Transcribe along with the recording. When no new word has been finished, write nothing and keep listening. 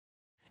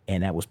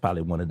And that was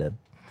probably one of the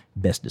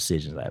best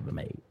decisions I ever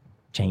made,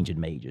 changing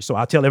majors. So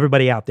I'll tell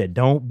everybody out there,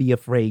 don't be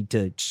afraid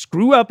to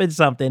screw up in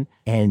something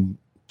and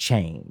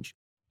change.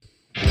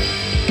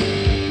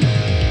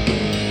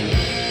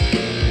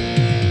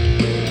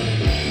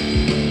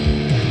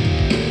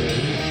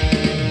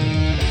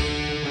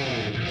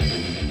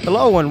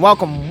 Hello and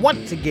welcome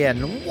once again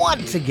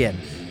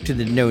to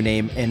the No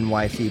Name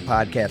NYC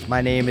podcast.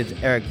 My name is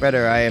Eric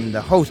Vedder. I am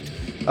the host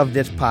of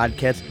this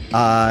podcast.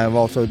 I'm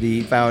also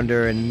the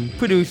founder and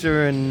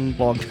producer and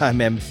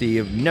longtime MC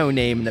of No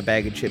Name and the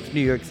Bag of Chips,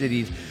 New York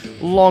City's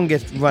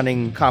longest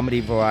running comedy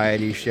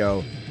variety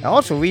show. I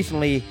also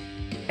recently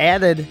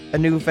added a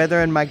new feather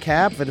in my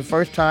cap for the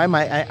first time.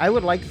 I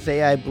would like to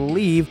say I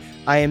believe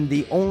I am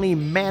the only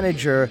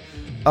manager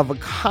of a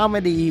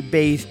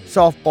comedy-based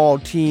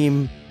softball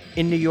team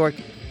in New York,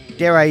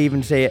 dare I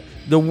even say it,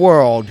 the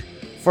world.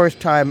 First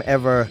time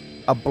ever,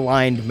 a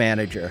blind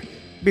manager.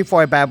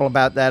 Before I babble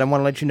about that, I want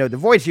to let you know the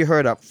voice you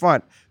heard up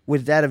front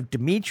was that of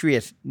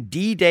Demetrius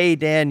D-Day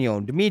Daniel.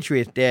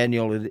 Demetrius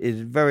Daniel is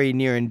very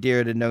near and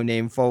dear to No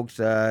Name folks.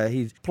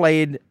 He's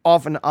played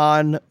off and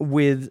on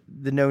with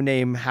the No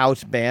Name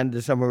house band,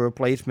 the Summer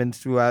Replacements,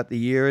 throughout the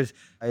years.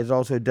 He's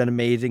also done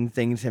amazing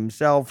things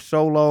himself,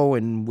 solo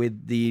and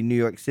with the New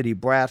York City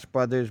Brass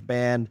Brothers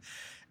band.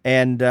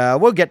 And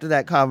we'll get to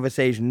that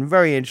conversation.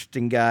 Very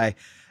interesting guy.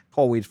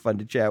 Always fun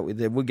to chat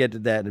with him. We'll get to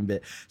that in a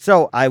bit.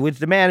 So I was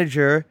the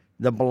manager,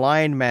 the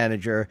blind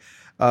manager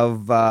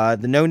of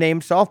the No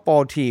Name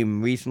softball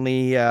team.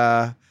 Recently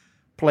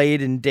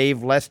played in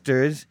Dave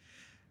Lester's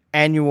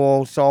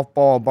annual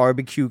softball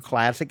barbecue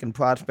classic in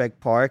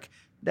Prospect Park.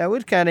 That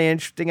was kind of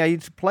interesting. I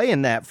used to play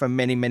in that for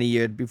many, many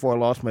years before I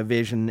lost my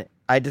vision.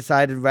 I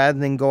decided rather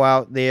than go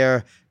out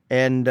there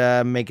and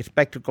make a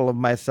spectacle of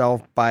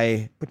myself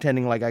by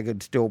pretending like I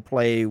could still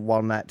play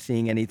while not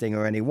seeing anything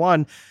or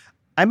anyone,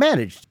 I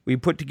managed. We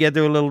put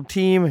together a little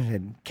team,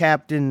 had a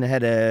captain,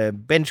 had a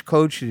bench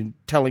coach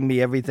telling me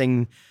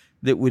everything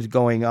that was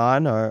going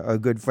on. Our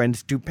good friend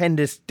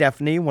Stupendous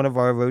Stephanie, one of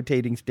our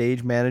rotating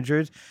stage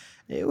managers.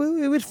 It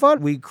was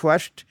fun. We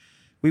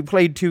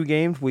played 2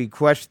 games. We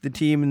crushed the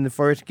team in the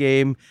first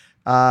game.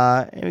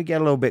 And we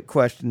get a little bit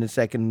crushed in the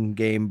second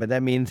game, but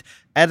that means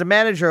as a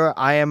manager,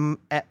 I am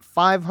at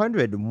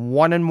 500,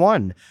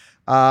 1-1.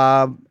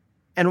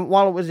 And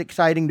while it was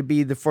exciting to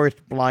be the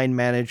first blind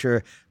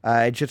manager,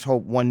 I just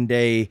hope one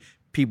day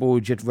people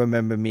would just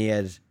remember me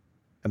as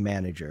a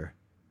manager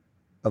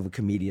of a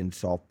comedian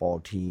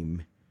softball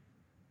team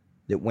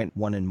that went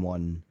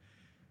 1-1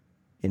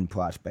 in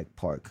Prospect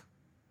Park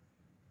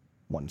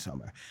one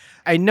summer.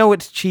 I know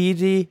it's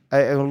cheesy.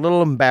 I'm a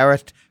little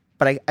embarrassed,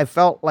 but I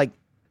felt like,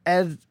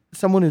 as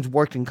someone who's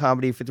worked in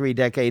comedy for 3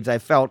 decades, I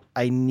felt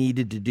I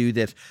needed to do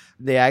this.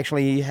 They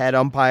actually had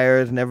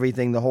umpires and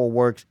everything, the whole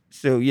works.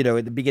 So,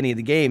 at the beginning of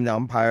the game, the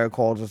umpire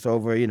calls us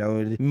over,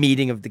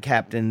 meeting of the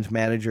captains,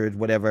 managers,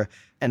 whatever.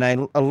 And I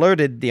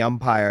alerted the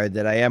umpire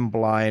that I am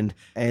blind.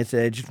 And I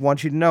said, I just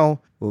want you to know,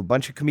 we're a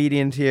bunch of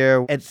comedians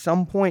here. At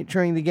some point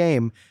during the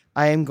game,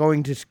 I am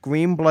going to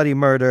scream bloody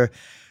murder.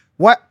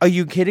 What? Are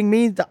you kidding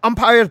me? The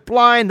umpire's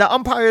blind. The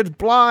umpire's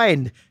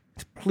blind.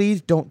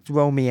 Please don't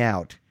throw me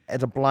out.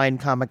 As a blind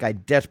comic, I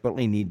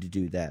desperately need to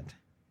do that.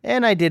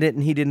 And I did it,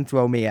 and he didn't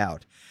throw me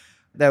out.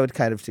 That was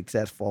kind of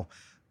successful.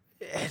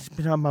 It's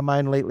been on my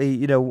mind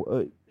lately,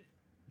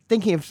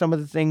 thinking of some of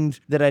the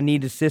things that I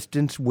need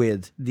assistance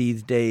with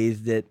these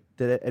days that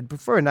I'd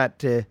prefer not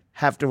to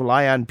have to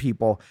rely on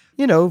people,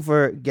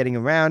 for getting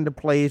around to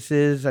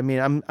places. I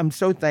mean, I'm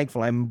so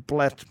thankful. I'm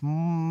blessed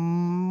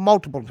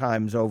multiple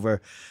times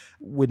over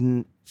with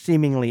a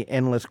seemingly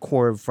endless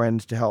core of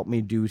friends to help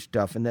me do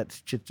stuff, and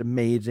that's just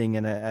amazing,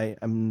 and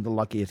I'm the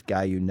luckiest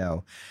guy you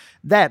know.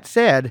 That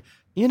said,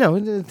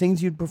 the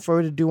things you'd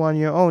prefer to do on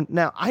your own.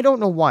 Now, I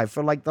don't know why.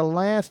 For like the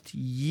last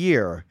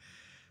year,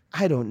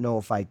 I don't know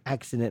if I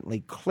accidentally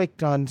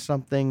clicked on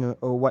something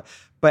or what,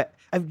 but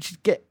I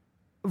just get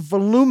a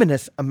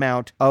voluminous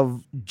amount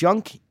of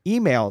junk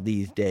email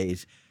these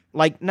days.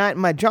 Like, not in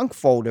my junk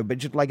folder, but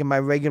just like in my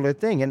regular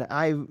thing. And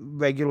I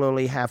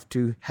regularly have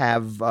to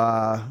have,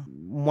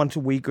 once a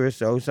week or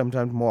so,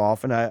 sometimes more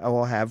often, I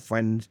will have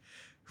friends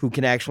who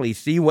can actually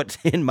see what's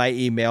in my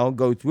email,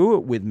 go through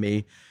it with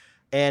me.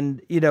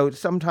 And,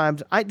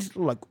 sometimes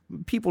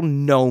people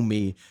know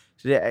me.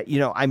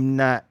 I'm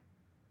not,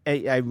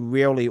 I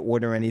rarely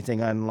order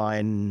anything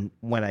online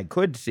when I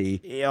could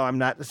see. I'm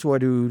not the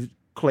sort who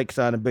clicks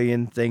on a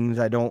billion things.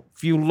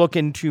 If you look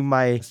into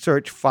my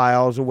search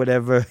files or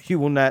whatever, you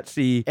will not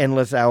see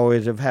endless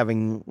hours of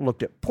having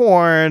looked at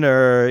porn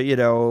or,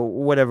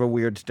 whatever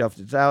weird stuff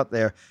that's out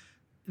there.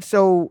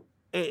 So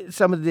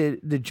some of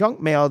the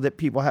junk mail that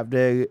people have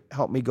to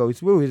help me go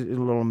through is a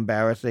little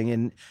embarrassing.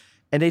 And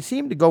they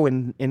seem to go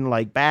in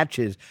like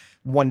batches.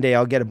 One day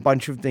I'll get a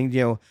bunch of things,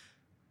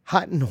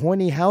 hot and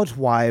horny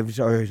housewives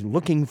are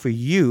looking for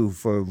you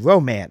for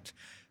romance.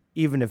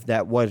 Even if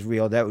that was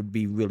real, that would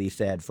be really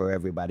sad for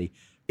everybody.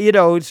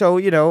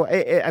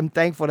 I'm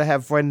thankful to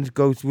have friends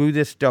go through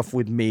this stuff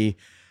with me.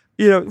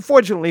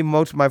 Fortunately,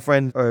 most of my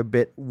friends are a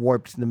bit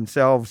warped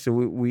themselves, so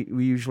we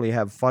usually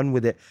have fun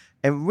with it.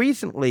 And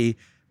recently,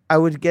 I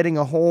was getting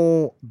a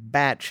whole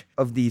batch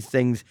of these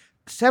things.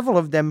 Several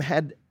of them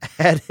had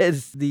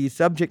as the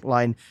subject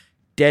line,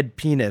 dead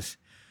penis.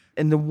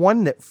 And the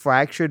one that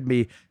fractured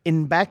me,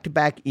 in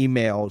back-to-back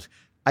emails,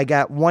 I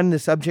got one, the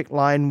subject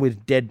line was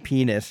dead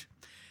penis.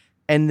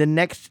 And the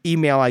next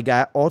email I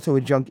got, also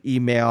a junk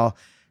email,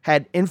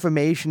 had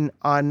information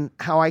on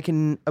how I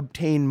can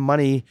obtain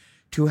money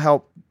to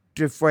help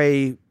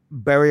defray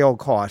burial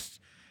costs.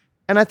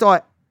 And I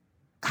thought,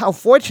 how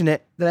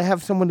fortunate that I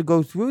have someone to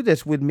go through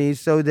this with me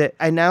so that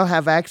I now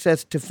have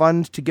access to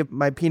funds to give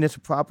my penis a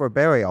proper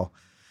burial.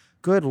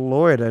 Good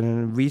Lord,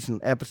 in a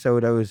recent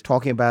episode, I was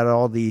talking about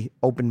all the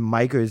open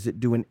micers that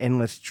do an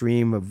endless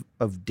stream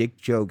of dick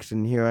jokes,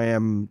 and here I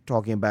am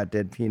talking about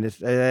dead penis.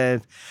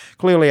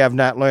 Clearly, I've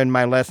not learned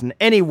my lesson.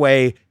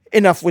 Anyway,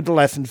 enough with the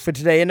lessons for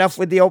today. Enough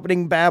with the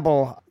opening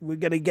babble. We're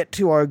going to get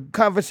to our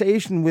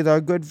conversation with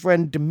our good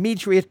friend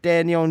Demetrius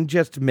Daniel in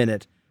just a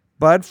minute.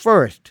 But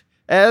first,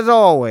 as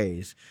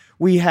always,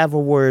 we have a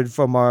word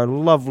from our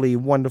lovely,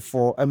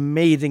 wonderful,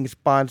 amazing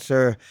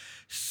sponsor.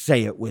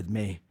 Say it with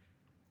me.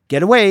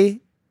 Get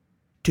away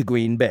to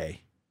Green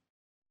Bay.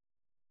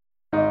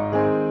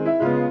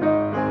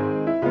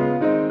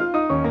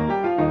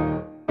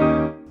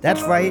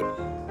 That's right,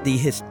 the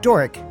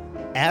historic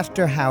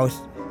Astor House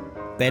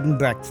Bed and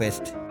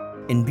Breakfast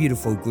in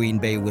beautiful Green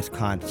Bay,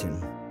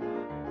 Wisconsin.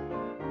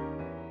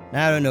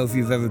 Now, I don't know if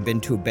you've ever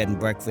been to a bed and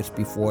breakfast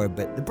before,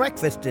 but the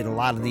breakfast at a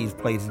lot of these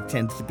places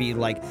tends to be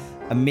like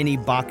a mini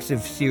box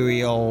of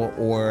cereal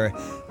or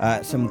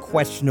some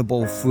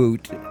questionable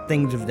fruit,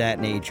 things of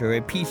that nature,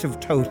 a piece of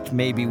toast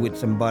maybe with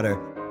some butter.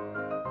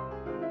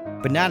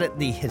 But not at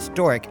the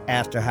historic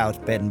Astor House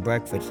Bed and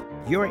Breakfast.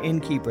 Your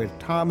innkeepers,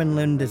 Tom and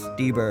Linda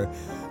Stieber,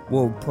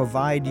 will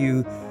provide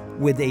you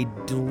with a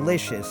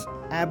delicious,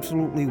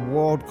 absolutely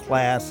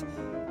world-class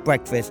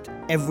breakfast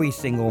every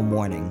single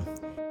morning.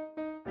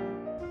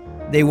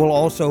 They will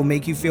also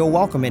make you feel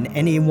welcome in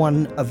any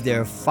one of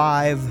their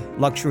 5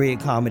 luxury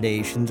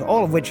accommodations,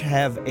 all of which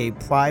have a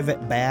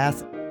private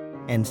bath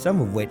and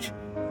some of which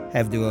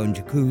have their own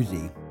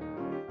jacuzzi.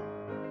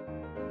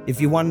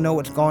 If you want to know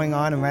what's going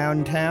on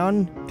around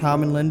town,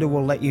 Tom and Linda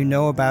will let you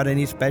know about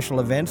any special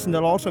events, and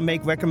they'll also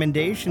make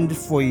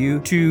recommendations for you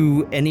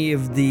to any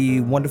of the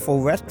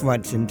wonderful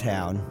restaurants in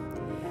town.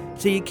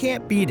 So you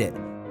can't beat it.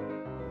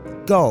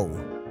 Go.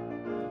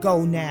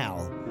 Go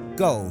now.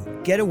 Go.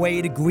 Get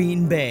away to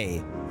Green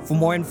Bay. For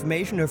more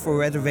information or for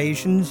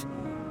reservations,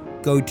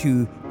 go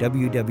to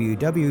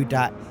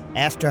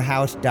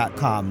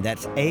www.astorhouse.com.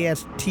 That's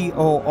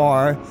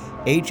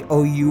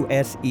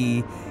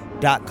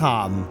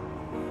ASTORHOUSE.com.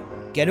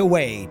 Get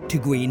away to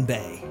Green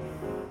Bay.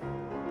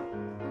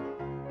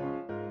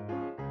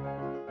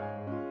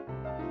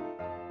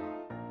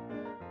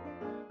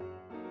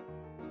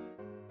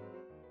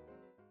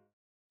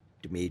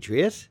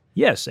 Demetrius?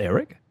 Yes,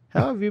 Eric.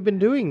 How have you been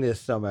doing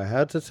this summer?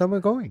 How's the summer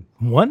going?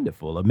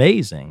 Wonderful,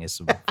 amazing. It's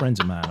what friends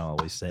of mine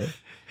always say.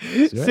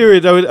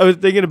 Serious, I was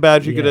thinking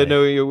about you because I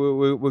know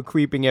we're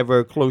creeping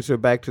ever closer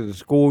back to the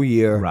school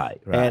year.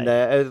 Right. And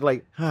I was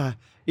like,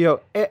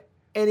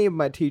 any of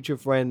my teacher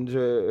friends,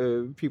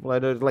 people I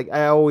know, like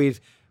I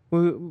always,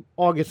 when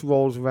August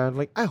rolls around,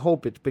 like I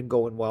hope it's been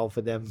going well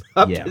for them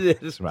up to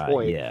this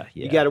point. Yeah.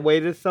 You got away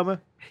this summer?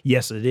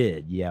 Yes, I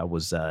did. Yeah, I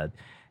was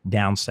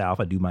down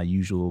south. I do my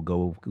usual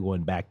go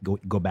back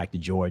to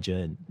Georgia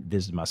and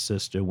visit my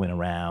sister. Went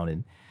around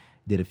and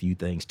did a few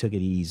things. Took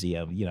it easy.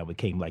 I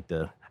became like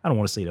I don't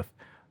want to say the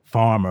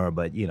farmer,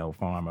 but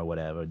farmer,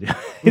 whatever,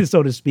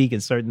 so to speak,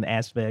 in certain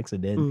aspects.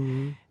 And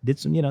then did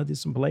some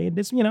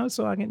playing.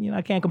 So I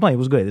can't complain. It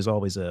was good. It's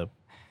always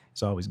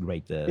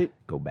great to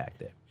go back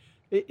there.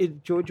 Is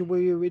Georgia where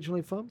you're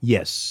originally from?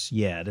 Yes.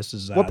 Yeah. This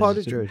is what part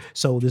of Georgia?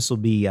 So this will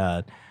be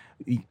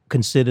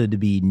considered to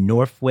be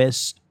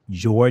Northwest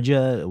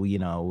Georgia.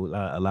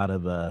 A lot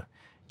of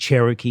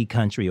Cherokee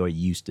country, or it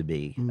used to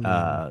be.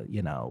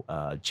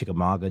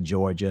 Chickamauga,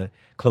 Georgia,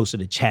 closer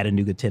to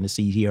Chattanooga,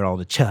 Tennessee. Hear all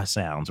the ch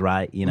sounds,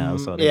 right? So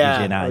that gives you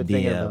an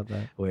idea of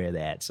where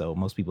that. So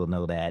most people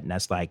know that, and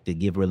that's like to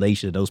give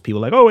relation to those people.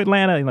 Like, oh,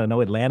 Atlanta.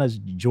 No,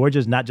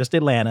 Georgia's not just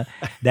Atlanta.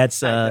 That's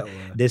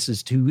this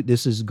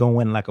is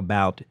going like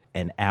about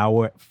an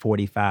hour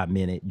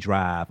 45-minute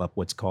drive up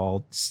what's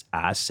called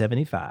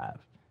I-75, and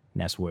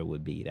that's where it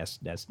would be. That's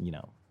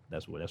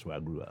where I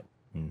grew up.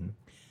 Mm-hmm.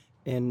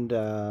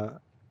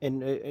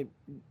 And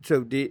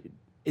so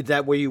is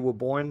that where you were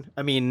born?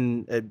 I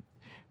mean,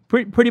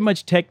 pretty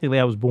much technically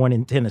I was born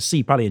in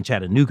Tennessee, probably in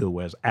Chattanooga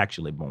where I was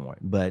actually born,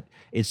 but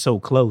it's so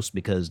close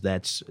because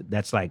that's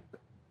like,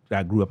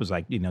 I grew up as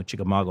like,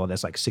 Chickamauga,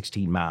 that's like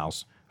 16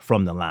 miles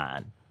from the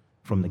line,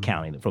 from the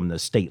county, from the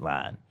state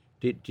line.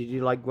 Did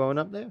you like growing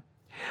up there?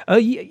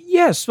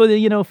 Yes, for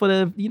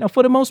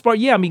the most part,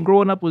 yeah. I mean,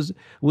 growing up was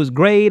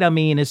great. I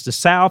mean, it's the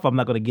South. I'm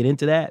not going to get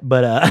into that,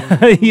 but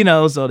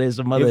so there's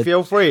some other. You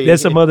feel free.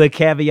 There's some other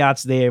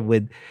caveats there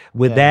with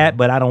that,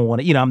 but I don't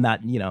want to. I'm not.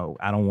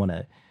 I don't want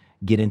to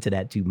get into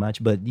that too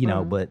much. But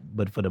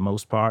but for the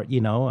most part,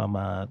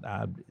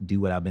 I do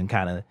what I've been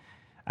kind of.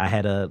 I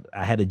had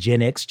a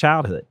Gen X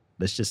childhood.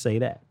 Let's just say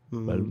that.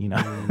 But we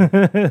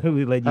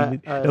let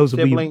you. Those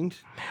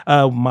siblings.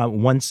 My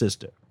one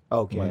sister.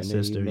 Okay, one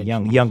sister,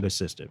 younger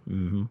sister.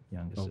 Mm-hmm.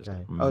 Younger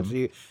sister. Mm-hmm. Oh,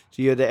 so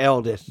you're the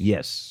eldest.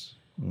 Yes.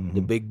 Mm-hmm.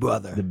 The big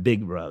brother. The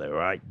big brother,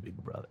 right? Big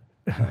brother.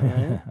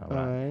 All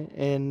right.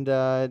 And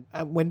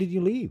when did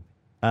you leave?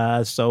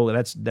 So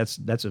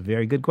that's a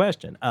very good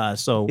question.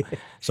 So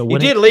when you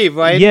did leave,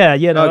 right? Yeah.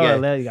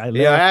 Okay. I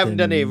left. I haven't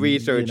done any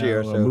research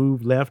here. So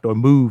left or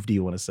moved. Do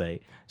you want to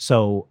say?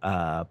 So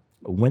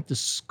went to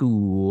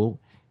school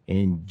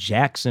in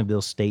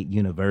Jacksonville State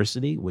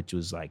University, which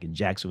was like in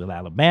Jacksonville,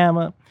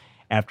 Alabama.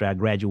 After I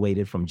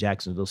graduated from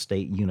Jacksonville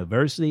State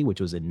University, which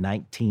was in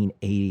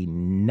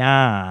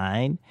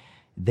 1989,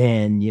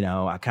 then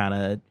I kind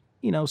of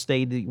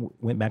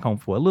went back home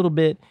for a little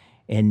bit.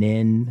 And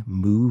then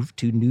moved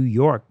to New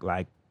York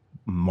like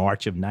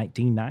March of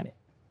 1990.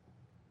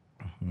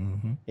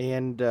 Mm-hmm.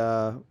 And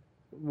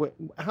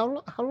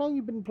how long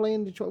you been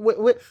playing the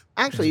trombone?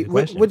 Actually,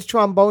 was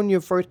trombone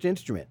your first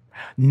instrument?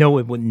 No,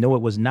 it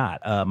was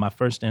not. My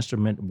first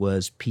instrument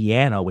was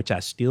piano, which I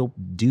still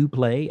do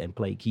play and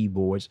play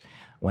keyboards.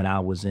 When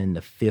I was in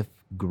the 5th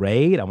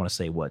grade, I want to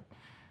say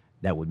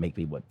that would make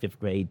me 5th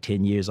grade,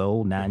 10 years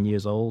old, 9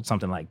 years old,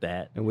 something like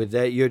that. And was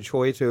that your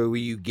choice, or were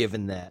you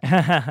given that?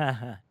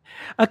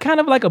 Kind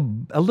of like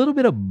a little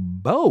bit of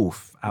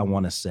both, I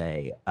want to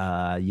say.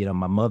 My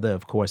mother,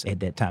 of course, at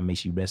that time, may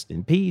she rest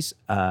in peace.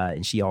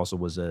 And she also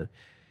was a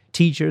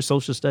teacher,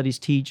 social studies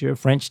teacher,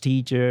 French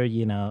teacher,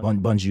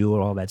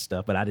 bonjour, all that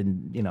stuff. But I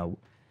didn't,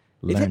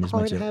 learn as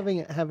much. Is it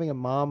hard having a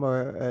mom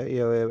or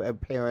a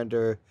parent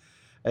or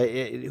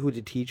who's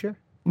a teacher?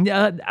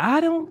 I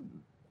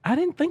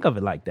didn't think of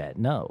it like that.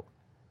 No.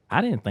 I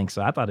didn't think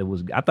so. I thought it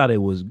was Was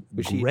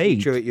great. She a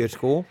teacher at your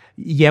school?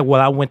 Yeah, well,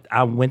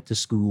 I went to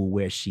school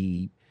where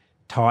she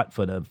taught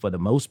for the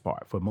most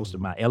part, for most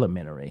of my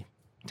elementary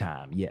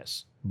time.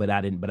 Yes, but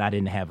I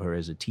didn't have her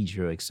as a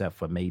teacher except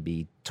for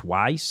maybe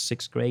twice,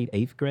 6th grade,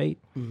 8th grade.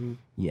 Mm-hmm.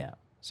 Yeah,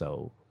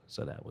 so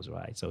that was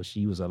right. So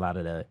she was a lot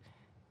of the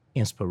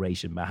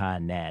inspiration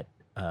behind that,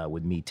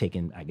 with me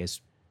taking, I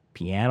guess,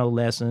 piano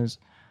lessons,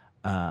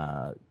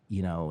 in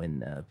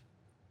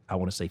I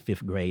want to say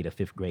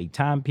 5th grade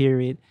time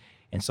period,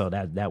 and so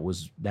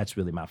that's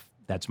really my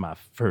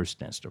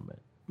first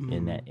instrument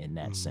in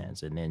that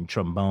sense. And then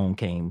trombone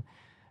came,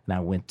 and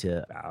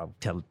I'll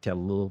tell a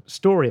little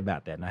story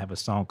about that. And I have a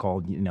song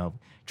called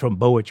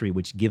Tromboetry,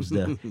 which gives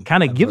the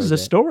gives the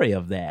story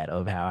of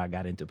how I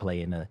got into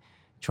playing the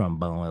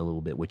trombone a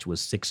little bit, which was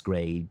 6th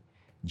grade,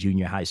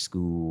 junior high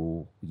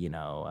school.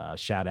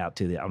 Shout out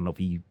to I don't know if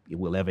you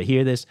will ever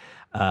hear this.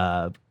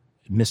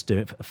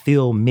 Mr.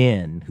 Phil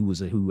Min,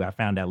 who I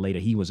found out later,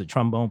 he was a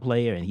trombone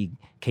player, and he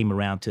came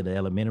around to the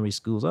elementary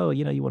schools. Oh,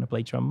 you want to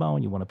play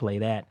trombone? You want to play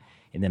that?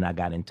 And then I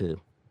got into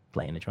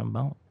playing the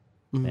trombone.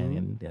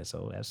 Mm-hmm. And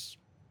so that's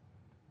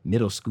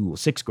middle school,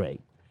 6th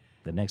grade,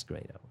 the next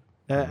grade.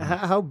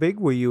 How big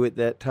were you at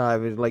that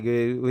time? It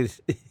was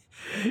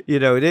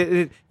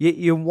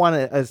you want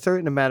a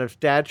certain amount of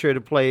stature to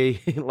play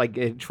like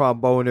a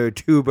trombone or a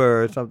tuba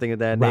or something of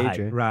that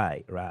nature.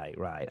 Right.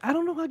 I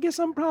don't know. I guess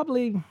I'm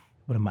probably...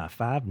 What am I,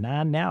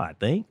 5'9" now, I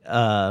think?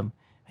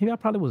 Maybe I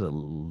probably was a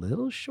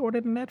little shorter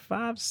than that,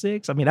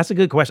 5'6". I mean, that's a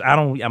good question. I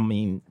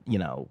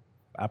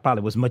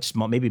probably was much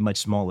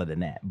smaller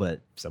than that.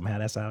 But somehow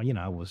that's how,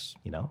 I was,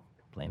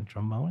 playing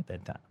trombone at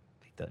that time.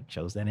 I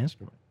chose that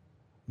instrument.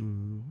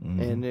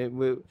 Mm-hmm.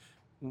 And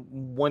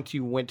once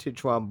you went to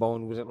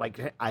trombone, was it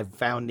like, I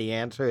found the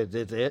answer, is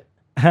this it?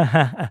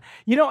 I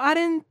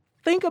didn't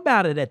think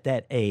about it at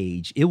that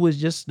age. It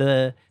was just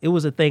it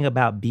was a thing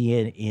about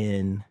being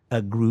in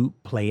a group,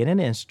 playing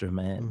an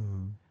instrument,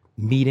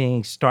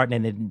 meeting,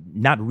 starting it,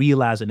 not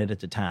realizing it at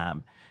the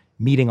time,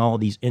 meeting all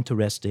these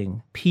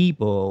interesting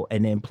people,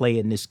 and then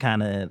playing this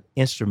kind of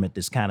instrument,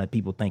 this kind of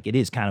people think it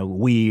is kind of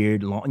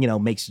weird,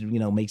 makes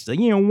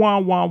the wah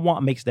wah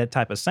wah, makes that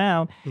type of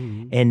sound,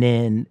 and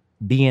then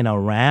being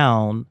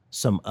around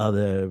some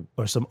older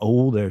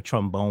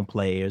trombone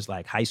players,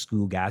 like high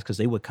school guys, because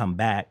they would come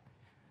back.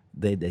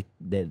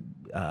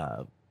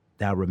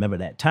 I remember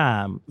that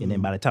time, and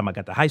then by the time I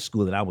got to high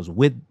school, that I was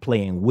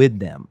playing with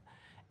them,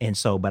 and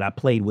so, but I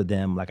played with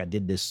them like I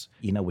did this,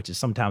 which is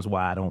sometimes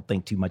why I don't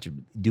think too much of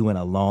doing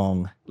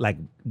along like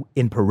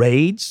in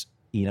parades.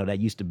 That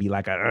used to be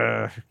like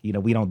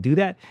we don't do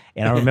that.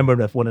 And I remember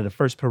one of the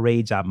first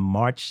parades I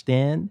marched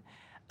in,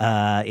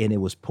 and it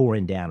was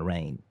pouring down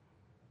rain.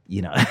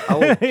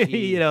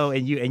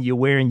 And you're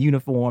wearing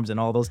uniforms and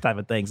all those type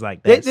of things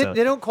like that.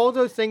 They don't call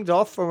those things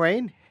off for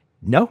rain?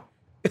 No.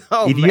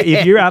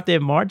 If you're out there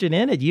marching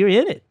in it, you're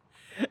in it.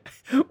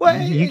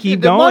 Well, you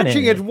keep the going.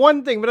 Marching is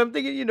one thing, but I'm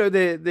thinking,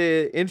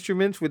 the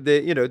instruments with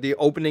the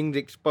openings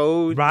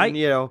exposed, right?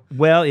 And,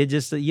 Well, it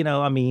just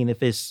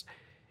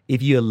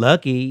if you're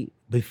lucky,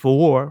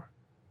 before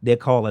they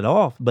call it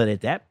off, but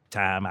at that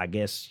time, I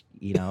guess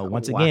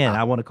Once again,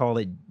 I want to call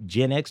it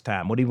Gen X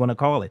time. What do you want to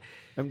call it?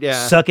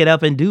 Yeah. Suck it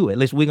up and do it. At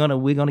least we're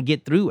gonna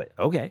get through it.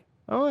 Okay.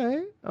 All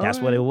right. That's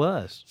what it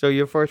was. So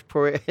your first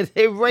parade,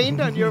 they rained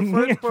on your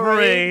first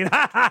parade.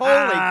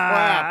 Holy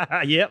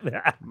crap! Yep.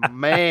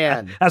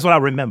 Man, that's what I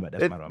remember.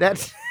 That's what I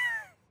remember.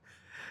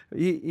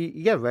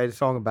 You got to write a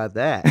song about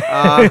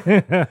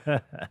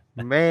that.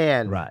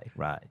 Man.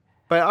 Right.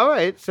 But all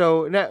right,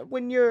 so now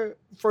when you're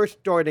first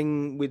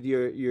starting with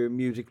your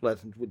music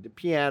lessons with the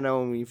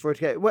piano, when you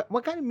first get,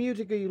 what kind of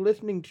music are you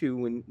listening to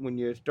when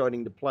you're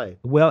starting to play?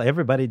 Well,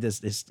 everybody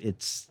does.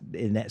 It's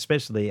in that,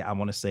 especially I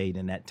want to say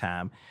in that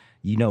time,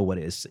 what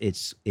it is.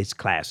 It's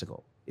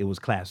classical. It was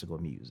classical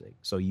music.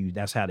 So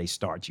that's how they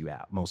start you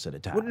out most of the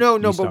time. Well,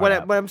 no, but what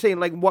I'm saying,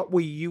 like, what were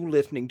you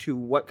listening to?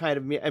 What kind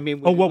of music? I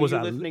mean, were you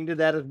listening to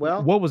that as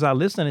well? What was I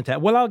listening to?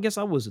 Well, I guess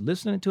I was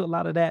listening to a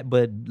lot of that,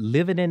 but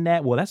living in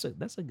that, well, that's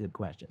a good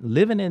question.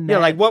 Living in that. Yeah,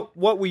 like what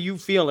were you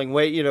feeling?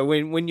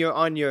 When you're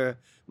on your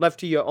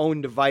left to your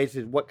own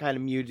devices, what kind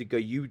of music are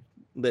you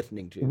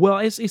listening to? Well,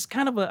 it's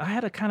kind of I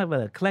had a kind of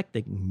an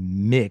eclectic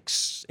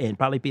mix, and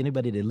probably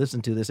anybody that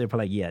listened to this, they're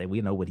probably like, yeah,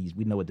 we know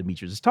what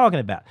Demetrius is talking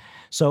about.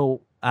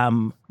 So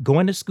I'm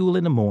going to school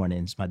in the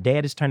mornings. My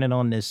dad is turning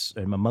on this,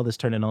 or my mother's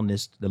turning on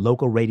this, the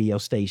local radio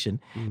station.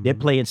 Mm-hmm. They're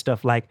playing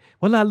stuff like,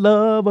 well, I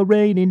love a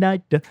rainy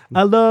night.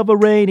 I love a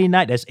rainy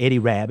night. That's Eddie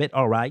Rabbit.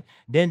 All right.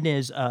 Then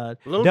there's a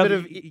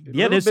little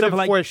bit of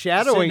like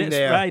foreshadowing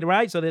there.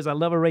 Right. So there's I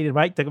love a rainy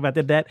right. Talk about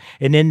that.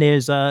 And then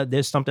there's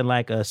something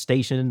like a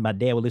station my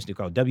dad would listen to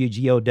called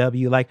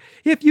WGOW. Like,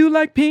 if you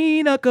like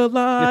pina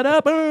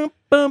colada, bum,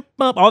 bum,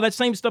 bum, all that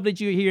same stuff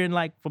that you're hearing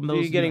like from those.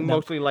 So you're getting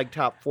mostly like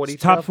top 40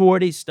 stuff? Top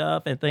 40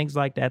 stuff and things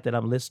like that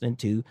I'm listening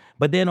to.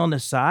 But then on the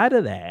side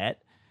of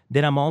that,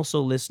 then I'm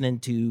also listening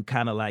to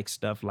kind of like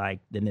stuff like,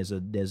 then there's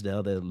the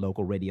other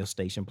local radio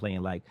station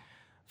playing like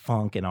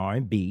funk and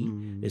R&B.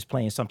 Mm. It's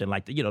playing something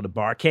like the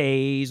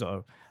Barcades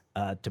or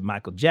to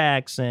Michael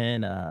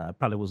Jackson.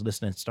 Probably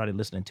started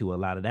listening to a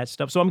lot of that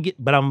stuff. So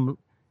I'm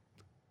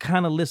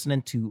kind of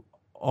listening to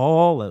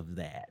all of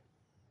that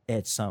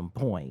at some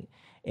point.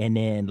 And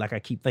then, like, I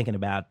keep thinking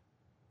about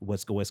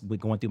what's going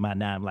through my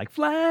mind. I'm like,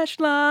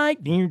 flashlight,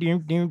 all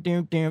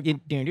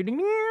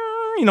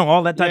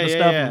that type of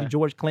stuff. Yeah.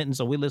 George Clinton,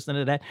 so we're listening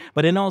to that.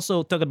 But then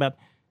also talking about,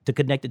 to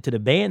connect it to the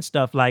band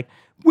stuff, like,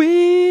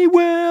 we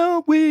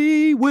will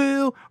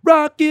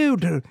rock you.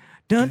 Dun,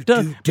 dun,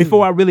 dun.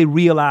 Before I really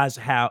realized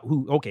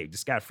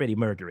this guy Freddie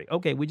Mercury.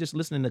 Okay, we're just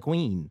listening to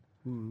Queen.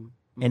 Mm-hmm.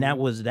 And that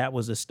was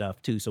the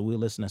stuff too. So we were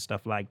listening to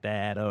stuff like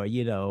that, or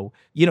so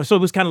it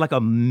was kind of like a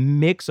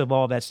mix of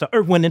all that stuff.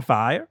 Earth, Wind and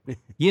Fire,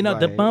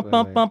 the bump,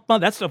 bump.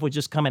 That stuff was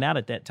just coming out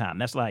at that time.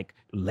 That's like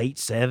late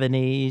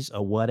 70s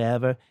or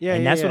whatever. Yeah,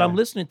 and that's what I'm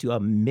listening to. A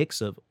mix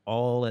of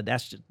all of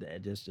that's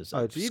just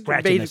so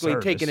you're basically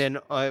taking in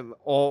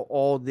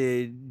all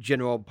the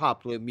general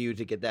popular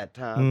music at that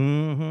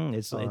time.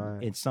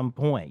 Mm-hmm. At some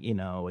point,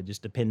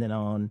 just depending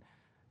on,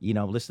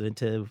 listening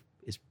to.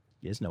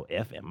 There's no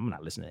FM. I'm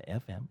not listening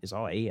to FM. It's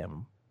all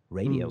AM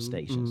radio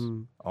stations.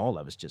 Mm-hmm. All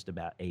of it's just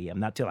about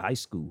AM. Not till high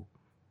school.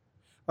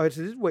 All right,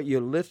 so this is what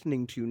you're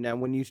listening to now.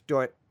 When you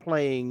start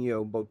playing,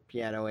 both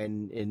piano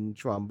and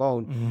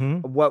trombone,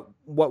 mm-hmm. What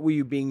were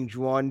you being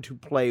drawn to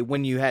play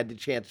when you had the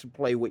chance to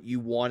play what you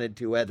wanted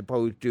to, as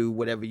opposed to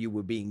whatever you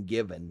were being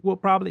given? Well,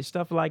 probably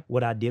stuff like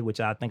what I did,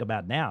 which I think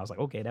about now. I was like,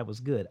 okay, that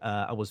was good.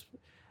 I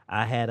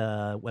had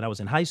when I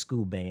was in high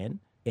school band.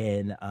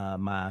 And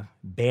my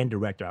band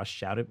director, I'll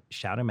shout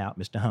him out,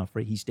 Mr.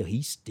 Humphrey. He's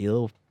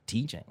still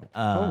teaching.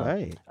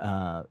 Right.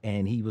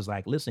 And he was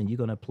like, "Listen, you're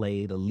gonna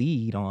play the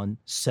lead on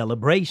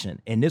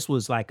Celebration." And this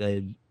was like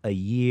a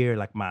year,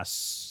 like my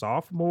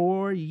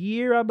sophomore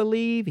year, I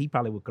believe. He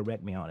probably would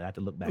correct me on it. I have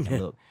to look back and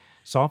look.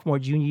 Sophomore,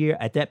 junior year.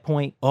 At that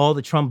point, all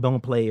the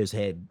trombone players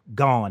had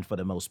gone for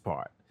the most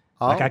part.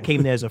 Oh. Like I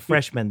came there as a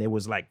freshman. There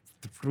was like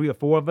 3 or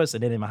 4 of us,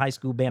 and then in my high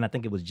school band, I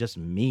think it was just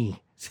me.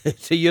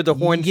 So you're the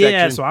horn section.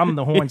 Yeah, so I'm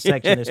the horn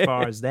section as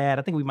far as that.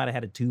 I think we might have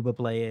had a tuba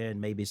player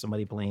and maybe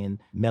somebody playing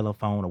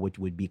mellophone, or which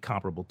would be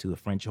comparable to a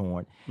French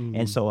horn. Mm-hmm.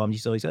 And so he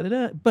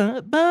said,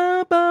 bum,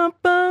 bum, bum,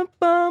 bum,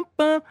 bum,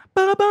 bum,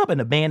 bum, bum, and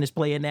the band is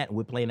playing that, and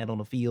we're playing that on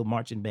the field,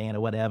 marching band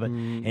or whatever.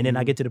 Mm-hmm. And then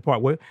I get to the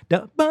part where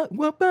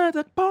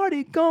the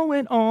party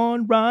going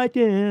on right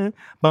there.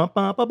 Bum,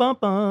 bum, bum, bum,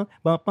 bum,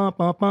 bum, bum,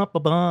 bum,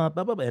 bum,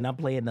 bum, bum, and I'm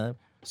playing the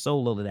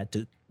solo to that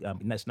too.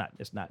 That's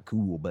not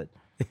cool, but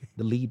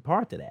the lead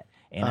part to that.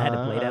 And I had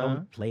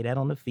to play that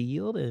on the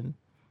field and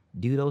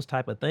do those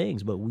type of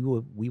things. But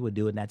we were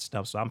doing that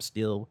stuff. So I'm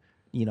still,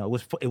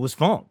 it was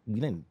fun. We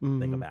didn't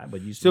think about it,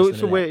 but you.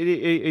 So wait,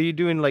 are you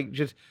doing like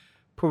just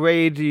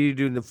parades? Are you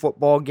doing the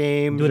football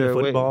games? Doing the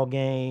football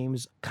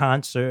games,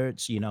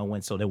 concerts. When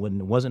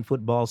it wasn't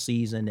football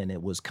season and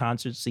it was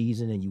concert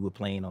season, and you were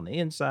playing on the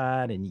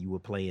inside and you were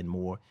playing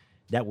more.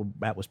 That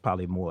was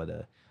probably more of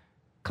the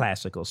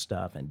classical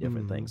stuff and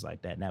different things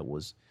like that. And that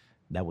was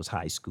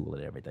high school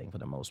and everything for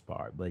the most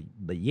part. But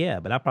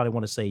I probably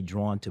want to say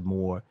drawn to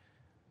more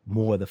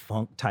more of the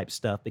funk type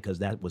stuff because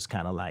that was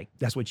kind of like,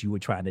 that's what you were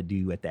trying to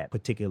do at that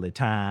particular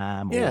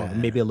time. Or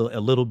maybe a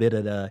little bit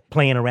of the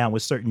playing around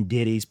with certain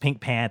ditties,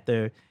 Pink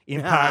Panther,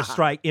 Empire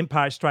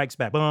Strikes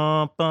Back,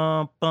 bum,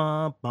 bum,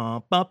 bum,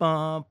 bum, bum,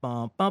 bum,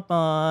 bum, bum,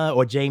 bum,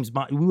 or James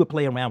Bond. We would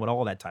play around with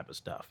all that type of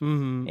stuff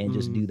and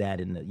just do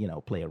that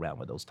and play around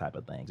with those type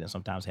of things and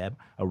sometimes have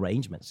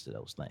arrangements to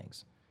those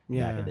things.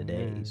 Back in the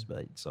days,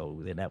 but so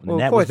then that, well,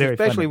 that of course, was very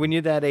especially fun. when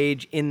you're that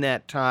age in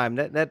that time,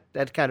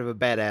 that's kind of a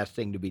badass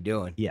thing to be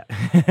doing. Yeah,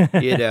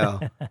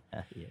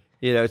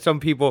 Some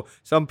people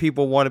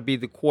want to be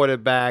the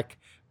quarterback,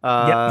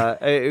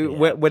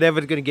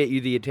 whatever's going to get you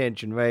the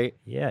attention, right?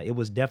 Yeah, it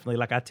was definitely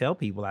like I tell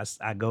people,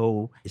 I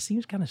go. It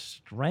seems kind of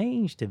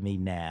strange to me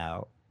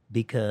now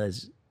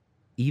because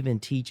even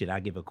teaching, I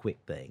give a quick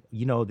thing.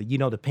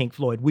 The Pink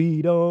Floyd,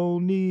 we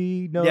don't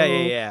need no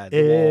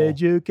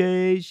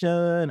education.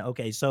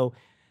 Okay, so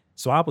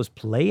I was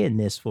playing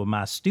this for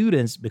my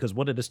students because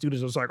one of the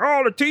students was like,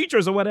 oh, the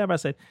teachers or whatever. I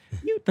said,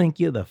 you think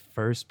you're the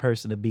first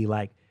person to be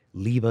like,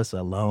 leave us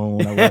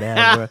alone or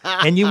whatever.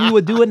 And we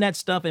were doing that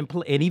stuff and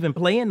even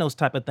playing those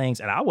type of things.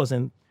 And I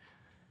wasn't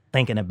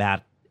thinking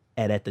about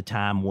at the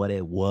time what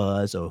it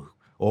was or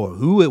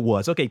who it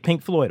was. Okay,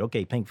 Pink Floyd.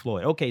 Okay,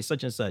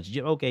 such and such.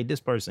 Okay, this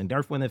person,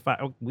 Earth, Wind &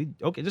 Fire.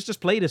 Okay, let's just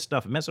play this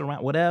stuff and mess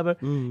around, whatever,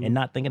 and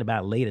not thinking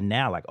about it later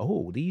now, like,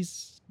 oh,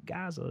 these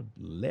guys are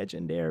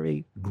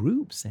legendary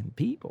groups and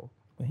people.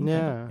 Think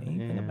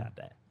about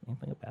that.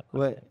 Think about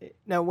that.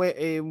 Now,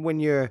 when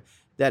you're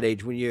that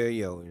age, when you're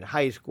in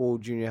high school,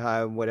 junior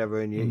high,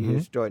 whatever, and you're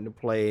starting to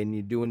play and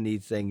you're doing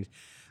these things,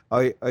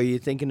 Are you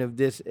thinking of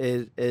this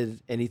as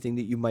anything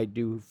that you might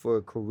do for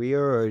a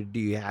career, or do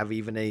you have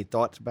even any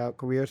thoughts about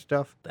career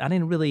stuff? I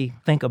didn't really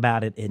think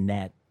about it in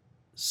that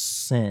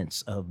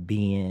sense of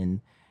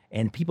being,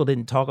 and people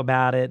didn't talk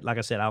about it. Like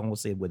I said, I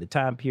almost said with the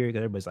time period,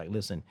 everybody's like,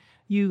 listen,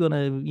 you go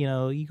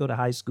to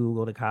high school,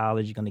 go to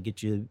college, you're gonna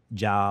get your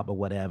job or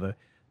whatever.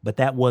 But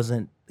that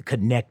wasn't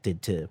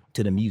connected to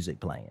the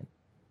music playing.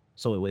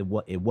 So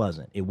it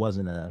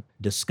wasn't a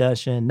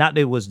discussion. Not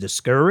that it was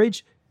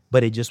discouraged,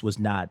 but it just was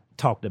not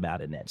talked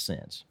about in that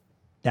sense.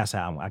 That's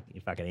how,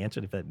 if I can answer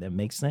it, if that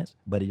makes sense.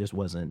 But it just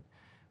wasn't,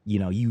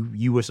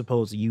 you were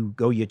supposed to,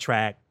 go your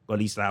track, or at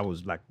least I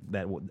was like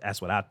that. That's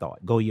what I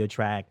thought. Go your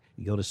track,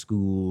 you go to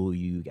school,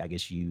 I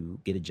guess you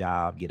get a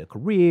job, get a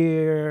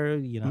career,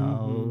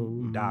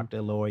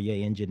 doctor,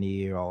 lawyer,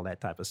 engineer, all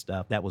that type of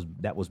stuff. That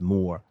was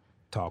more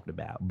talked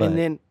about. But,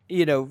 and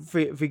then,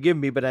 forgive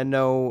me, but I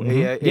know,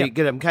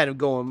 because I'm kind of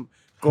going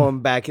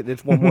back at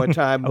this one more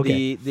time.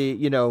 Okay.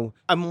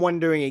 I'm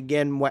wondering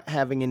again, what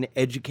having an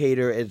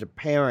educator as a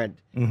parent,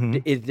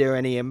 is there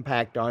any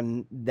impact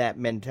on that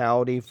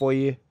mentality for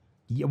you?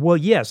 Yeah, well,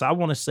 yes, I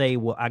want to say,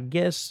 I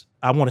guess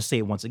I want to say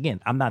it once again.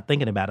 I'm not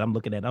thinking about it. I'm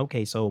looking at,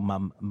 okay, so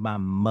my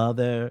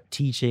mother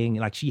teaching,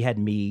 like she had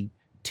me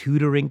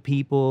tutoring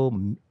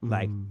people,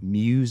 like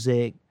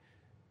music,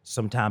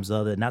 sometimes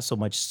other, not so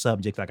much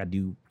subjects like I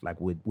do like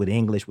with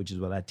English, which is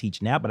what I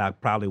teach now, but I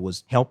probably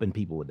was helping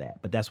people with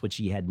that. But that's what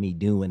she had me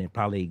doing and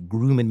probably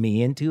grooming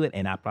me into it.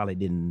 And I probably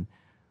didn't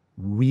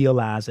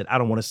realize it. I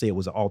don't want to say it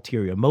was an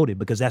ulterior motive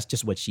because that's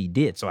just what she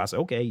did. So I said,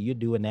 okay, you're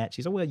doing that.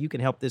 She said, well, you can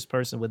help this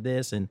person with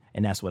this. And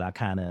that's what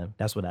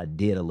that's what I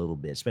did a little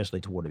bit, especially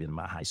toward the end of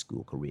my high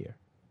school career.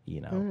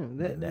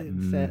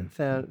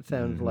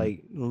 Sounds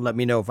like, let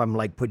me know if I'm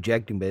like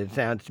projecting, but it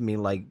sounds to me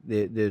like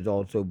there's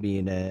also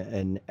being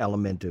an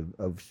element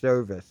of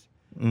service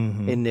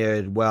in there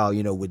as well,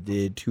 with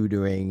the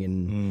tutoring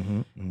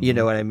and, you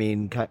know what I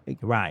mean?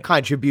 Right.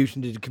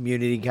 Contribution to the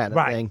community kind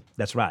of thing.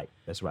 That's right.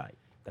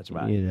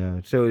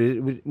 So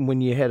when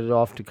you headed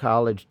off to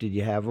college, did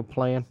you have a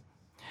plan?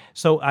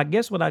 So I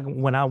guess when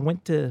I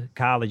went to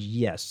college,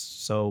 yes.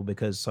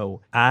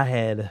 So I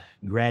had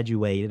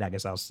graduated. I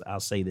guess I'll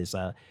say this.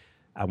 I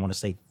want to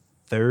say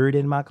third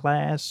in my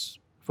class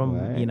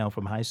from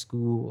from high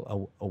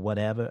school or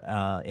whatever,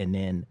 and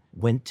then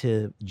went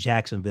to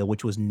Jacksonville,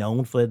 which was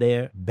known for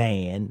their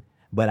band.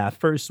 But I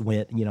first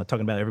went,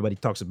 talking about, everybody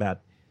talks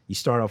about you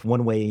start off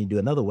one way and you do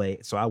another way.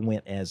 So I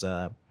went as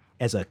a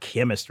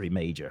chemistry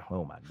major.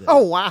 Oh my goodness.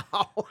 Oh wow.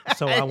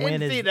 So I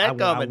went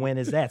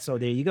as that. So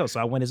there you go. So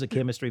I went as a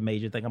chemistry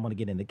major, think I'm going to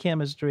get into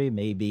chemistry,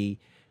 maybe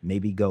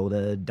go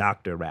the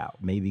doctor route,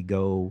 maybe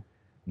go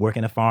work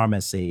in a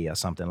pharmacy or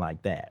something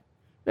like that.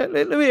 Let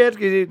me ask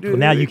you.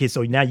 Now you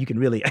can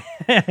really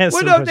well,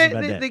 no,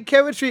 the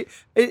chemistry,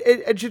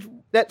 it just,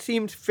 that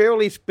seems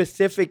fairly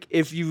specific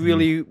if you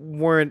really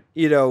weren't,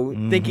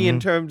 thinking in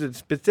terms of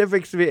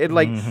specifics.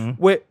 Like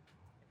what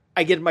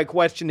I guess my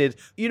question is,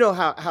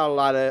 how a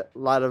lot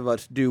of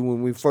us do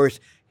when we first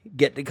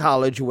get to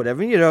college or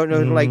whatever,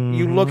 like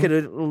you look at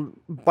a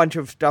bunch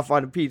of stuff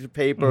on a piece of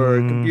paper or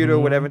a computer or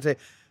whatever and say,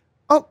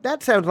 oh,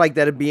 that sounds like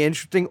that'd be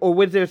interesting. Or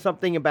was there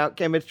something about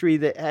chemistry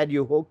that had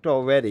you hooked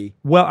already?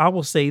 Well, I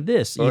will say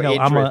this, I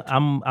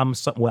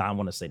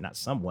want to say not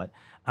somewhat.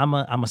 I'm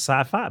a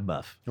sci-fi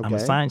buff. Okay. I'm a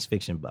science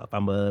fiction buff. I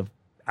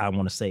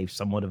want to say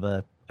somewhat of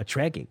a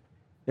Trekkie.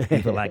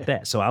 People like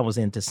that. So I was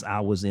into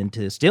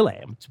still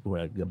am for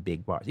a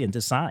big part, into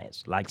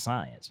science, like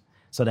science.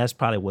 So that's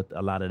probably what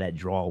a lot of that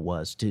draw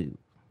was too,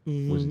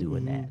 was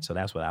doing that. So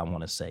that's what I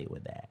want to say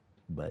with that.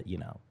 But yeah.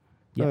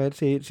 All right,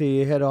 so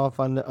you head off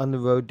on the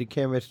road to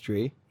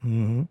chemistry.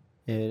 Mm-hmm.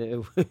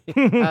 And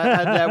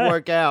how'd that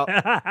work out?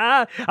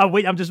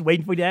 I'm just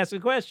waiting for you to ask a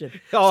question.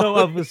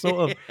 Oh.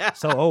 So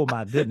oh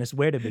my goodness,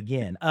 where to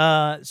begin?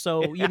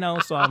 So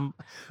I'm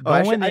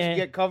going I should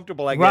get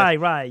comfortable, I guess.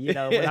 Right.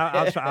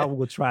 But I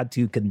will try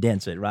to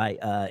condense it, right,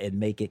 and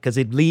make it, because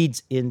it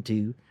leads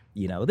into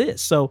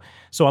this. So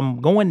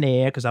I'm going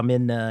there because I'm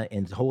and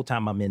the whole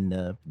time I'm in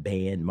the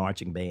band,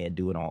 marching band,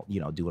 doing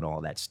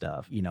all that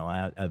stuff.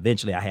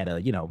 Eventually I had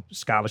a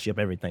scholarship,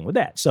 everything with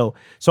that. So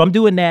I'm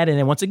doing that, and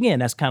then once again,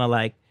 that's kind of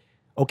like,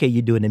 okay,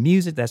 you're doing the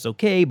music, that's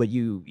okay, but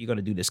you're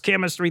gonna do this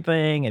chemistry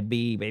thing and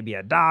be maybe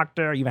a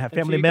doctor. You have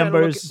family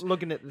members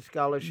looking at the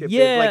scholarship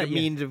as like a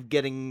means of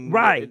getting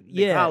college,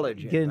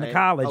 getting to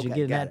college and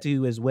getting that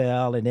too as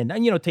well, and then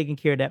taking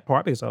care of that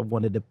part because I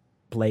wanted to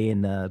play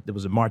in there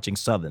was a Marching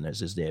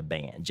Southerners is their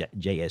band,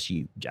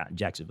 JSU,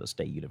 Jacksonville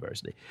State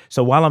University.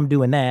 So while I'm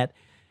doing that,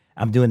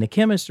 I'm doing the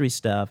chemistry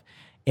stuff.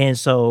 And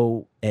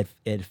so at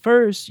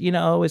first,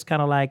 it's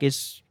kind of like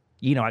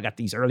I got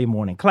these early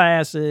morning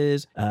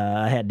classes.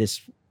 I had this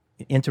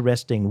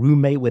interesting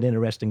roommate with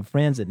interesting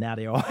friends, and now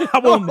they're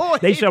all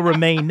they shall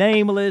remain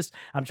nameless.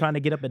 I'm trying to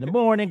get up in the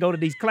morning, go to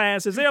these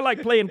classes. They're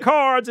like playing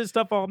cards and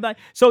stuff all night.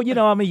 So you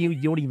don't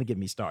even get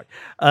me started.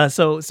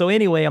 So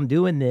anyway, I'm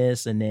doing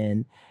this, and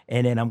then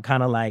I'm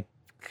kind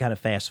of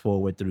fast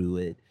forward through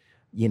it.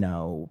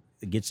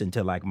 It gets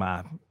into like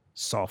my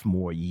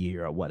sophomore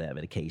year or whatever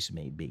the case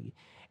may be.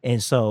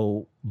 And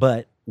so,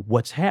 but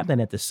what's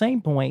happening at the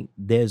same point,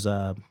 there's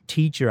a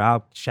teacher,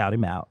 I'll shout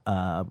him out,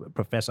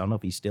 professor, I don't know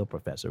if he's still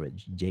professor at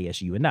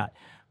JSU or not,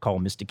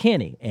 called Mr.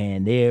 Kenny,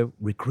 and they're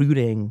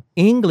recruiting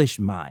English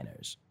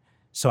minors.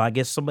 So I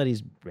guess they're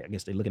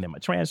looking at my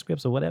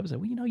transcripts or whatever, said,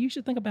 well, you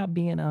should think about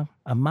being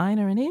a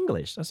minor in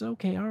English. I said,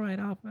 okay, all right,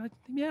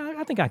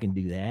 I think I can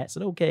do that. I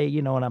said, okay,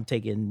 and I'm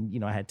taking,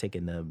 I had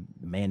taken the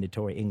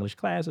mandatory English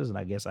classes, and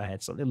I guess I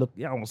had something. Look,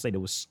 I don't want to say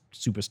there was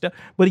super stuff,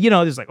 but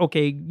it's like,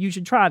 okay, you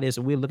should try this,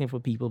 and we're looking for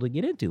people to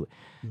get into it.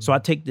 Mm-hmm. So I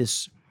take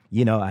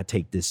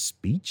this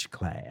speech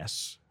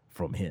class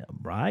from him,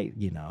 right?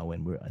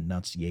 And we're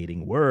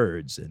enunciating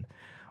words and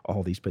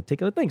all these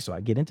particular things. So I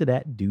get into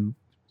that, do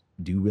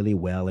really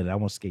well, and I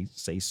want to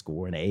say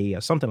score an A or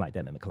something like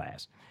that in the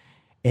class.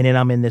 And then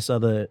I'm in this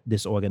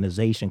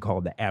organization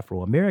called the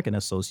Afro-American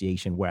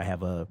Association, where I have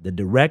the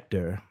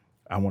director,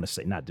 I want to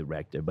say not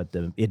director, but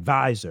the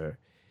advisor,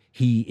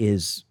 he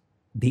is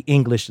the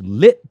English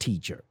lit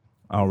teacher,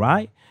 all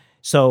right?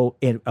 So,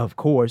 and of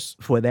course,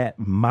 for that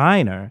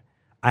minor,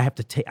 I had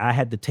to take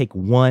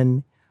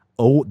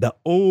the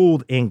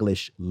old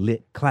English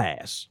lit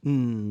class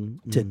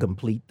to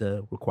complete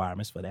the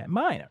requirements for that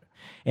minor.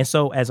 And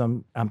so as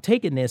I'm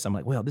taking this, I'm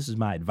like, well, this is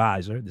my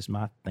advisor, this is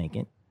my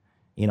thinking,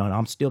 and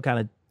I'm still kind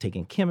of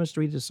taking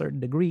chemistry to a certain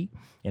degree,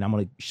 and I'm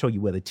going to show you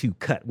where the two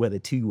are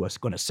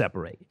going to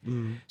separate.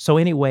 So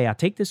anyway, I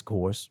take this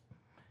course,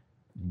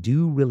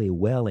 do really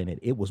well in it.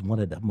 It was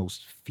one of the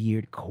most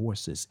feared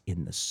courses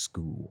in the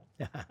school,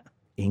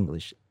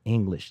 English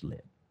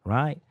lit,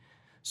 right?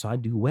 So I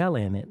do well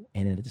in it,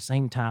 and at the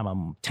same time,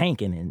 I'm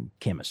tanking in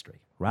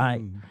chemistry,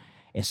 right?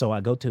 And so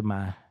I go to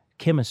my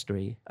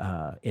chemistry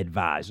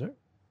advisor,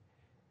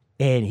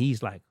 and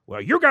he's like,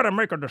 well, you got to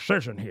make a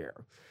decision here.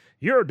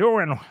 You're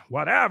doing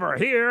whatever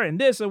here and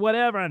this or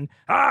whatever, and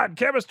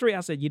chemistry. I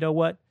said, you know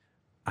what?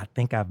 I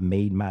think I've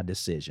made my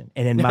decision.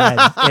 And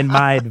then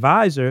my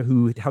advisor,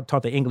 who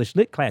taught the English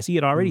lit class, he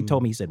had already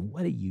told me, he said,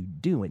 what are you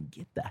doing?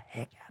 Get the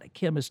heck out of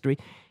chemistry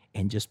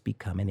and just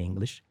become an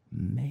English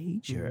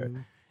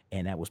major.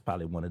 And that was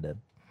probably one of the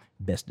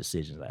best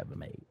decisions I ever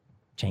made,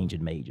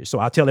 changing majors. So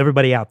I'll tell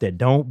everybody out there,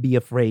 don't be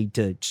afraid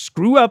to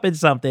screw up in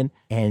something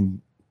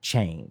and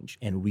change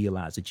and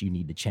realize that you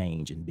need to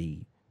change and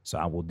be. So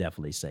I will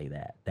definitely say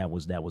that. That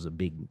was a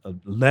big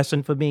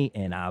lesson for me,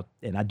 and I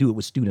do it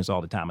with students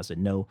all the time. I said,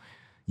 no,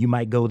 you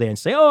might go there and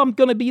say, oh, I'm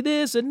going to be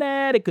this and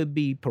that. It could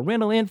be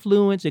parental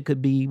influence. It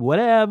could be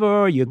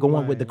whatever. You're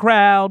going with the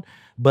crowd,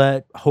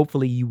 but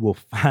hopefully you will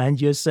find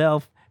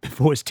yourself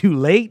before it's too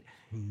late,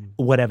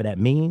 whatever that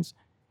means,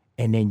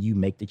 and then you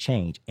make the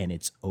change. And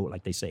it's,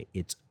 like they say,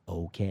 it's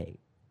okay.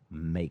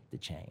 Make the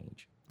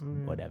change,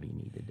 whatever you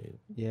need to do.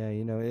 Yeah,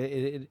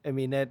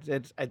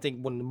 that's I think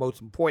one of the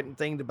most important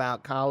things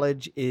about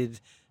college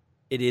is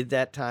it is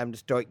that time to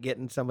start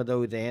getting some of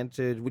those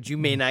answers, which you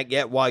may not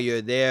get while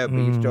you're there, but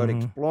you start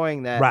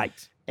exploring that.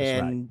 Right.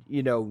 And,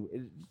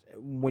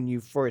 when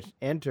you first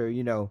enter,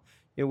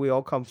 we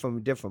all come from a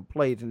different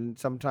place. And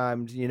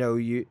sometimes,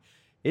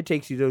 it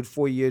takes you those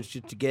 4 years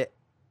just to get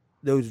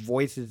those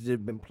voices that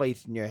have been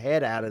placed in your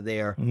head out of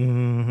there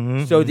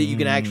so that you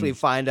can actually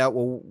find out,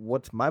 well,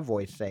 what's my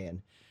voice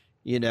saying?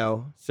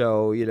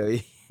 So,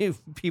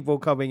 people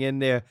coming in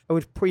there, I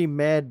was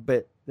pre-med,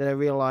 but then I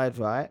realized,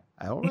 well,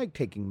 I don't like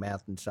taking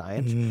math and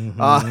science.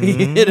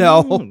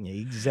 Mm-hmm.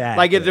 Exactly.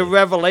 Like it's a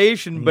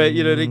revelation, but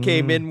they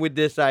came in with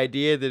this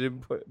idea that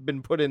had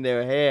been put in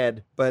their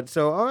head. But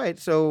so, all right,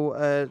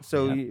 so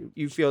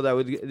you feel that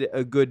was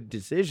a good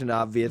decision,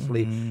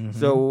 obviously. Mm-hmm.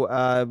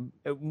 So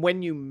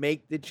when you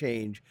make the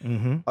change,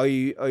 are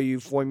you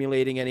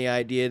formulating any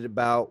ideas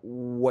about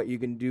what you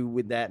can do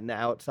with that in the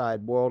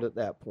outside world at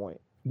that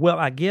point? Well,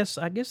 I guess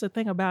the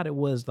thing about it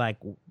was like,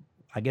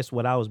 I guess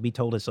what I was be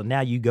told is, so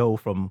now you go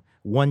from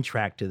one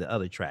track to the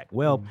other track.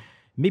 Well,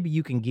 maybe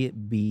you can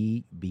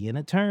be an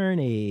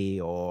attorney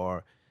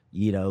or,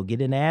 get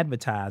in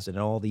advertising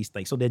and all these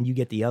things. So then you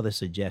get the other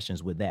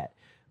suggestions with that.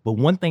 But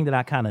one thing that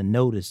I kind of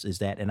noticed is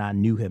that, and I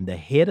knew him, the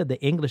head of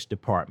the English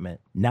department,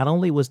 not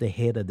only was the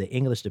head of the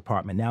English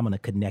department, now I'm going to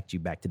connect you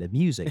back to the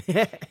music.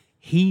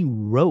 He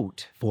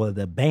wrote for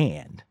the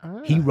band.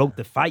 He wrote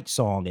the fight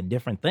song and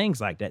different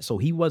things like that. So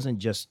he wasn't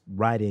just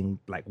writing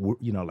like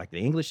the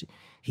English.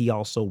 He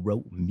also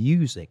wrote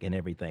music and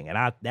everything.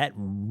 And that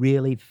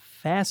really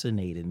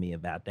fascinated me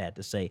about that,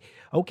 to say,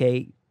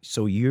 okay,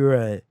 so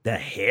you're the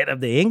head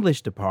of the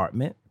English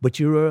department,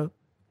 but you're a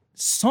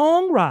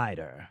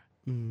songwriter.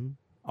 Mm-hmm.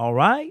 All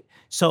right.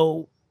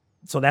 So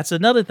that's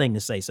another thing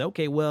to say. So,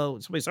 okay, well,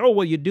 somebody says, oh,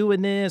 well, you're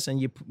doing this,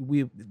 and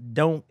we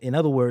don't, in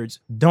other words,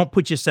 don't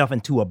put yourself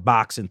into a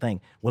box and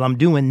think, well, I'm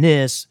doing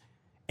this,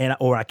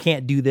 or I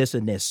can't do this,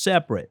 and they're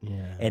separate.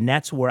 Yeah. And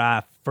that's where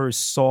I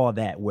first saw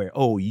that, where,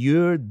 oh,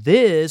 you're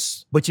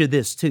this, but you're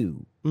this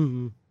too.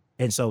 Mm-hmm.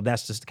 And so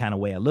that's just the kind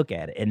of way I look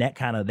at it. And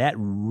that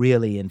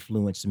really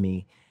influenced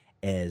me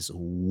as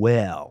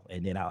well.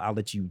 And then I'll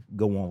let you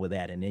go on with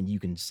that, and then you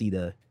can see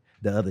the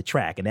other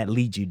track, and that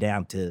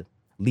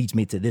leads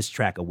me to this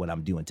track of what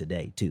I'm doing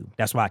today too.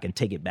 That's why I can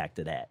take it back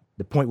to that.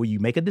 The point where you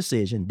make a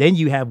decision, then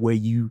you have where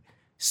you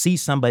see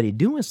somebody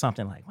doing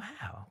something like,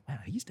 wow,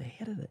 he's the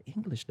head of the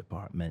English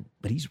department,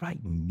 but he's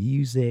writing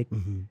music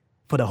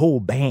for the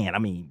whole band. I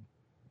mean,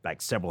 like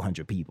several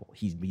hundred people.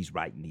 He's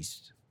writing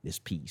this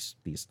piece,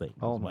 these things.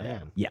 Oh,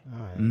 man. Yeah. All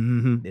right.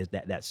 Mm-hmm.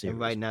 That serious. And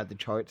writing out the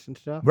charts and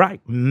stuff?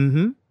 Right.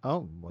 Mm-hmm.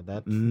 Oh, well,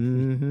 that's...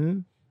 Mm-hmm.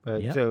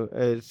 But yep. So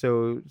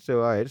all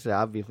right. So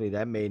obviously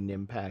that made an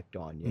impact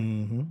on you.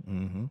 Mm-hmm,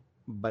 mm-hmm.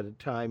 By the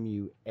time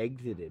you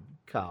exited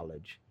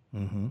college,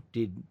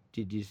 did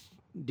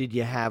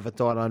you have a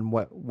thought on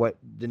what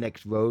the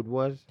next road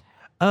was?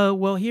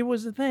 Well, here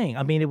was the thing.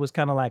 I mean, it was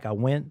kind of like I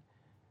went,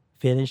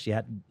 finished,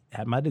 had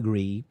my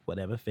degree,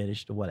 whatever,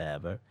 finished or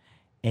whatever,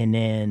 and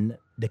then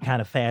the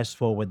kind of fast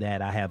forward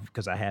that I have,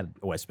 because I had,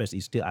 or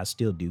especially I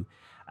still do.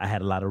 I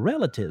had a lot of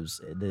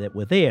relatives that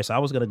were there. So I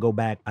was going to go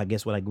back. I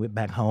guess when I went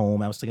back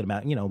home, I was thinking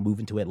about,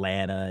 moving to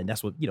Atlanta, and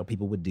that's what,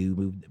 people would do,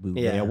 move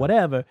there,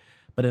 whatever.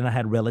 But then I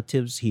had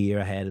relatives here.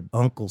 I had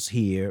uncles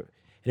here.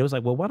 And it was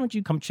like, well, why don't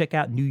you come check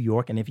out New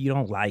York? And if you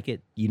don't like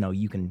it, you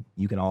can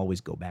always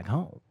go back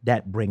home.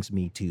 That brings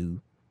me to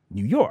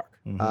New York.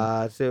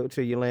 Mm-hmm.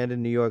 So you land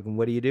in New York, and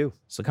what do you do?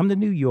 So come to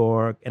New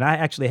York, and I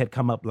actually had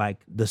come up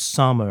like the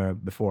summer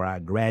before I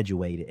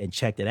graduated and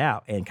checked it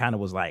out, and kind of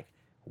was like,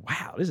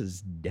 wow, this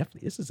is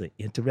an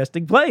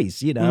interesting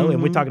place,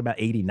 and we're talking about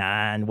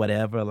 89,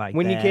 whatever, like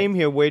when that. You came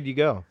here, where'd you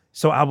go?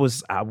 So I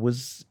was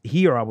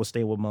here. I was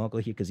staying with my uncle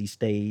here because he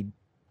stayed,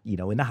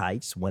 in the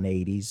Heights,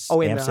 180s,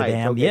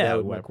 Amsterdam. Okay, yeah,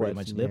 where I pretty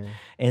much lived.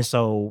 And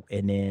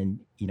then,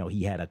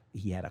 he had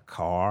a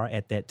car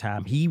at that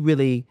time. He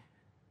really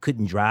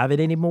couldn't drive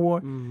it anymore.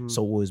 Mm-hmm.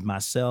 So it was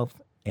myself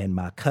and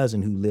my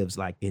cousin who lives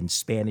like in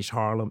Spanish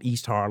Harlem,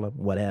 East Harlem,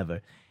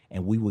 whatever.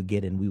 And we would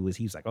get in, he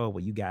was like, oh,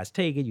 well, you guys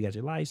take it. You got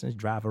your license,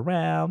 drive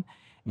around.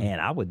 Mm-hmm. And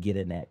I would get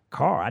in that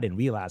car. I didn't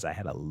realize I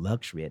had a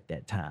luxury at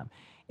that time,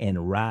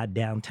 and ride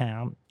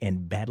downtown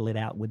and battle it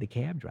out with the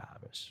cab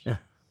drivers.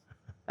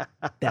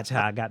 That's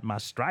how I got my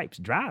stripes,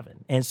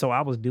 driving. And so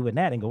I was doing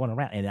that and going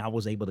around, and I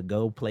was able to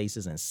go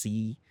places and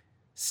see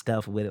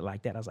stuff with it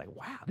like that. I was like,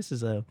 wow, this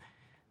is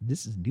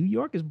New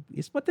York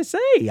is what they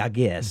say, I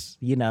guess,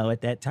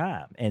 at that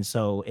time. And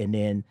so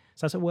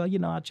I said, well,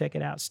 I'll check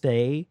it out,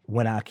 stay.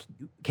 When I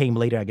came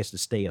later, I guess, to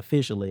stay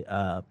officially,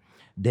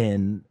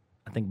 then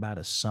I think by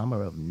the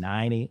summer of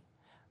 90,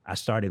 I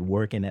started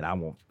working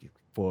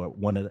for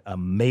a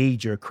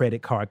major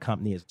credit card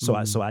company.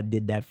 So I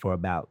did that for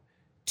about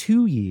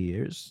 2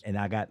 years, and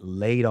I got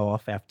laid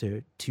off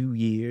after 2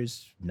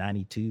 years,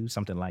 92,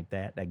 something like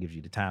that. That gives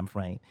you the time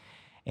frame.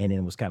 And then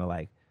it was kind of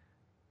like,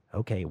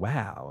 okay,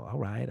 wow, all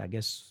right, I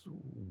guess,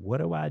 what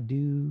do I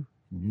do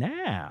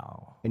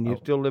now? And you're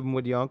still living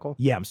with your uncle?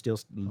 Yeah, I'm still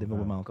living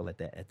with my uncle at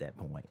that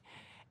point.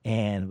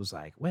 And it was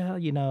like, well,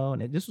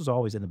 and this was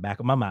always in the back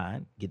of my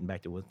mind, getting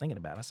back to what I was thinking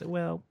about. I said,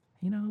 well,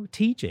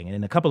 teaching. And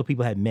then a couple of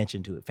people had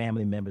mentioned to it,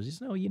 family members, they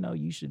said, oh,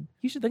 you should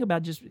think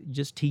about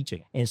just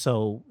teaching. And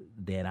so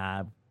then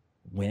I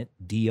went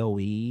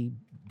DOE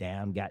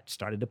down,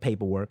 started the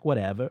paperwork,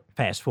 whatever,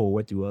 fast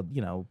forward through,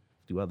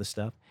 through other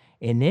stuff.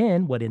 And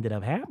then what ended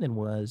up happening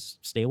was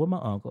staying with my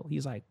uncle.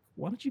 He's like,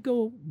 why don't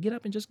you get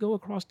up and just go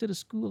across to the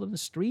school in the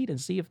street and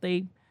see if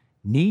they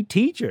need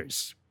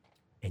teachers?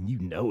 And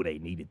they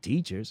needed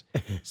teachers.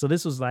 So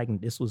this was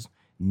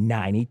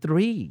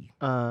 93.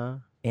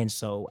 And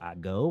so I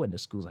go, and the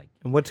school's like,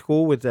 and what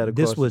school was that?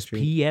 This was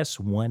PS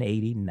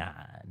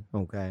 189.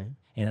 Okay.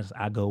 And as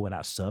I go and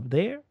I sub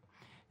there,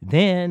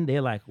 then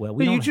they're like, well,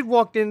 we don't. You should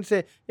walk in and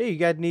say, hey, you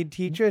guys need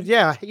teachers?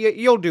 Yeah,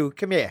 you'll do.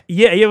 Come here.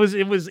 Yeah, it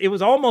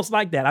was almost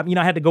like that.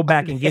 I had to go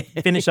back and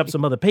finish up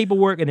some other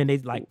paperwork, and then they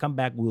like come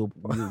back. We'll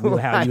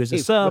have you as a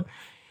sub.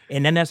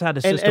 And then that's how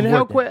the system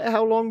worked. And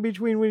how long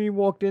between when you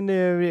walked in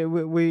there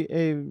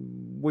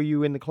were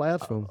you in the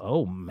classroom?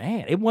 Oh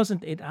man, it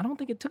wasn't. I don't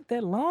think it took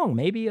that long.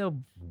 Maybe a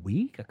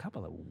week, a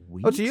couple of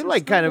weeks. Oh, so you're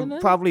like kind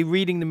of probably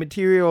reading the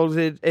materials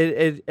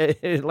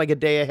like a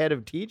day ahead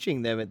of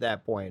teaching them at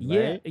that point,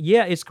 right?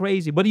 Yeah, it's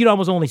crazy. But I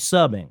was only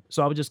subbing,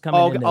 so I was just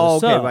coming in as a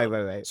sub.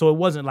 Right. So it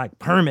wasn't like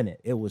permanent.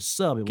 It was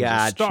sub. It was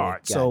a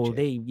start. Gotcha. So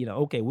they,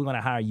 okay, we're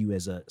gonna hire you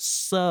as a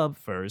sub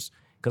first,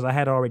 because I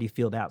had already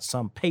filled out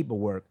some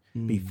paperwork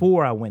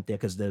before I went there,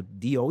 because the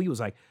DOE was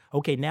like,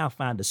 okay, now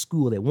find a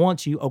school that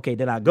wants you. Okay,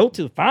 then I go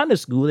to find a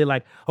school. They're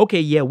like, okay,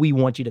 yeah, we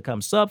want you to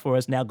come sub for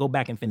us. Now go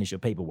back and finish your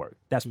paperwork.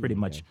 That's pretty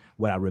much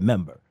what I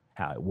remember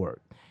how it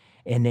worked.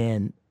 And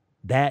then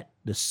the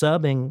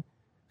subbing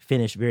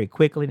finished very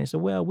quickly. And they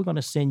said, well, we're going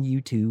to send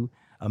you to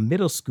a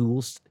middle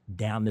school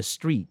down the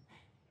street.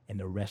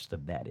 And the rest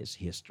of that is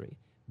history.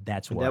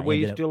 That's where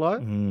you still are?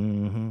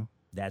 Mm-hmm.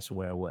 That's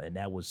where I was. And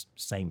that was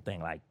same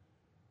thing, like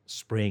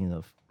spring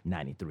of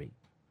 93.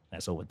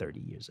 That's over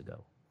 30 years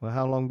ago. Well,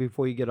 how long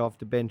before you get off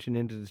the bench and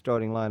into the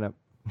starting lineup?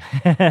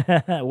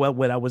 Well,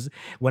 when I was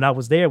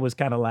there, it was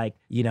kind of like,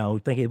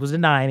 thinking it was the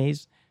 90s.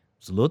 It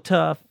was a little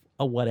tough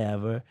or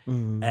whatever.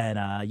 Mm-hmm. And,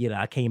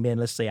 I came in,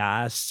 let's say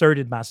I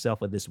asserted myself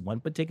with this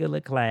one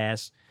particular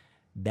class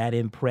that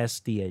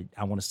impressed the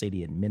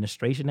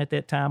administration at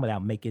that time,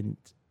 without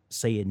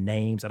saying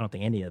names. I don't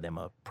think any of them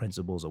are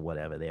principals or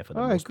whatever there for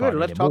the most part. All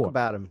right, good. Let's talk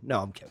about them.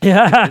 No, I'm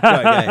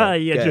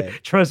kidding.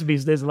 Trust me,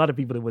 there's a lot of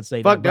people that would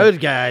say fuck those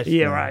guys.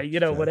 Yeah,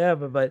 right.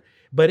 Whatever. But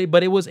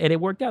it was, and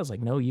it worked out. I was like,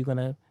 no, you're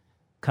gonna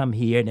come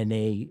here, and then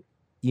they,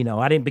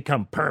 I didn't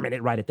become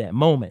permanent right at that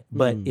moment,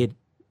 but it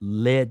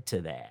led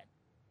to that,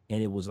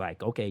 and it was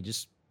like, okay,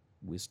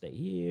 we'll stay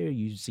here.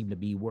 You seem to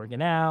be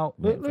working out.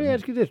 Let me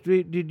ask you this: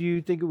 did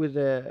you think it was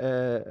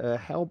a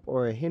help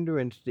or a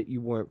hindrance that you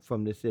weren't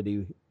from the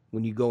city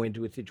when you go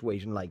into a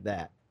situation like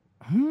that?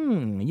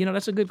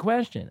 That's a good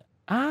question.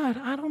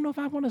 I don't know if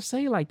I want to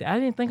say like that. I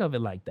didn't think of it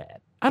like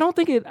that. I don't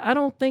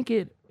think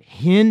it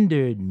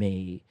hindered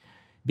me,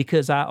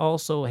 because I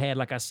also had,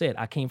 like I said,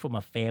 I came from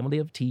a family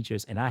of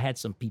teachers, and I had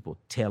some people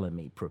telling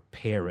me,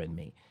 preparing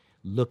me,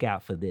 look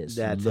out for this,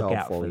 look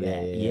out for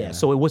that. Yeah.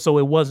 So it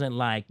wasn't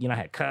like, I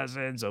had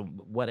cousins or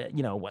what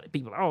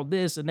people,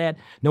 this and that.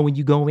 No, when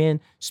you go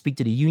in, speak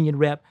to the union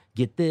rep,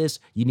 get this,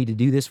 you need to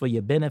do this for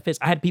your benefits.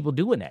 I had people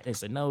doing that. They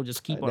said, no,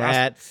 just keep on.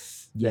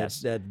 That's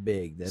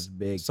big. That's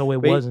big. So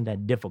it wasn't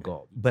that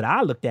difficult. But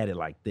I looked at it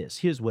like this.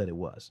 Here's what it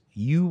was.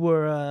 You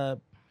were,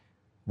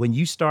 when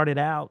you started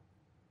out,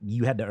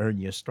 you had to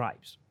earn your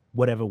stripes,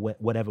 whatever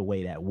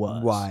way that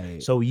was.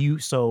 Right.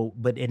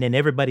 And then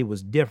everybody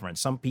was different.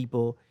 Some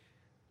people,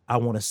 I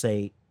want to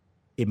say,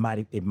 it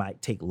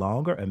might take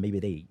longer, or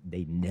maybe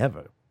they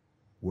never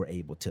were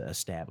able to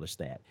establish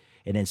that.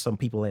 And then some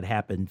people it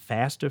happened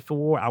faster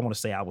for. I want to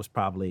say I was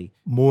probably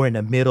more in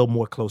the middle,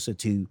 more closer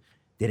to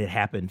that it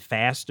happened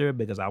faster,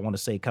 because I want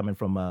to say coming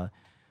from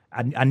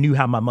I knew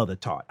how my mother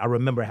taught. I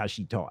remember how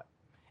she taught,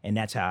 and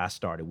that's how I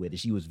started with it.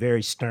 She was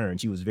very stern.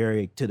 She was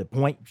very to the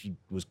point. She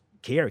was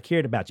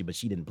cared about you, but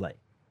she didn't play.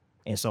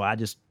 And so I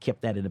just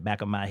kept that in the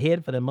back of my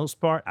head for the most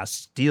part. I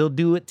still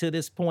do it to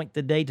this point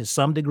today, to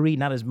some degree,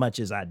 not as much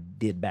as I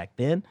did back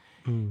then.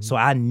 Mm-hmm. So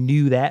I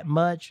knew that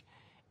much.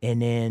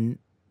 And then,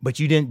 but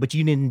you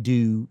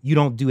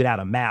don't do it out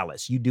of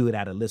malice. You do it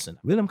out of, listen,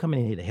 really, I'm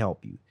coming in here to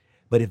help you.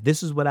 But if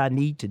this is what I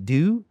need to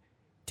do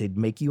to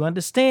make you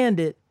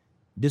understand it,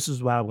 this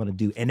is what I want to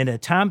do. And in a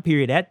time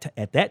period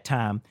at that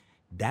time,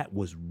 that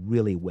was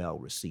really well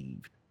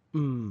received.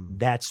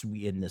 That's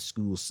in the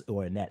schools,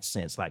 or in that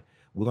sense, like,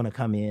 we're going to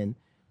come in.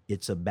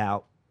 It's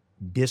about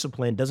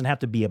discipline. Doesn't have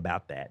to be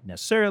about that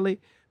necessarily,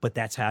 but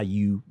that's how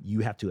you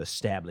have to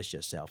establish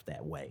yourself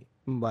that way.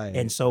 Right.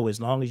 And so as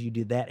long as you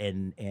did that,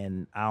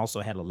 and I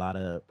also had a lot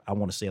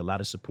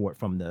of support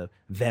from the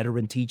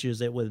veteran teachers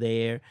that were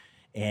there,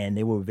 and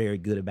they were very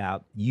good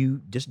about,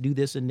 you just do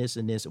this and this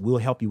and this. We'll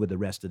help you with the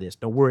rest of this.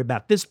 Don't worry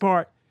about this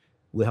part.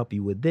 We'll help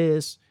you with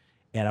this.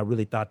 And I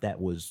really thought that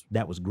was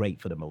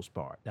great for the most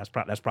part. That's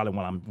probably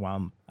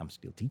why I'm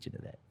still teaching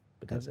to that.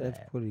 Because that's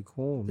pretty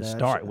cool. To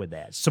start with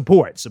that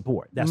support.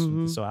 That's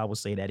so I would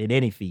say that in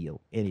any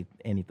field,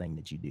 anything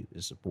that you do,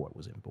 the support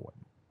was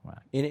important. Right.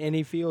 In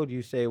any field,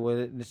 you say.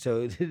 Well,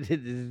 so this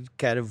is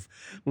kind of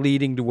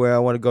leading to where I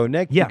want to go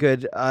next. Yeah.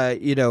 Because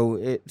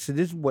so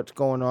this is what's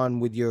going on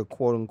with your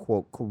quote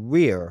unquote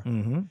career.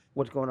 Mm-hmm.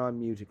 What's going on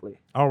musically?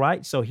 All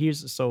right. So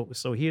here's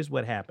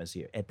what happens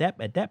here. At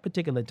that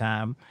particular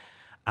time,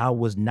 I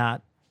was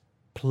not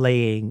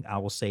playing, I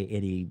will say,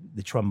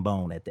 the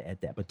trombone at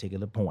that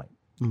particular point.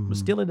 Mm-hmm. But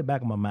still in the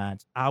back of my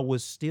mind, I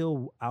was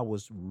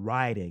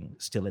writing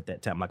still at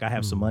that time. Like, I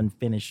have some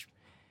unfinished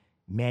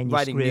manuscripts.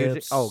 Writing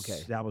music? Oh,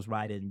 okay. I was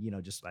writing,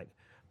 just like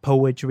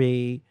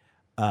poetry.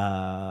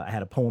 I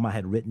had a poem I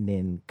had written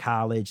in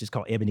college. It's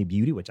called Ebony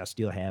Beauty, which I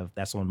still have.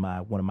 That's on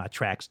one of my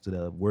tracks to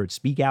the Word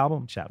Speak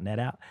album. I'm shouting that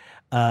out.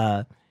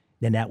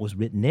 Then that was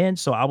written in.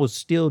 So I was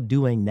still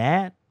doing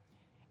that.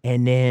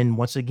 And then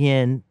once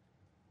again,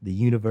 the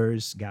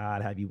universe,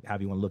 God, however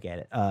you want to look at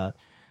it.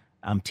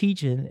 I'm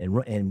teaching,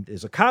 and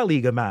there's a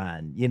colleague of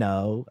mine,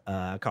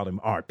 I call him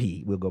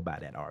RP. We'll go by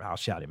that. I'll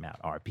shout him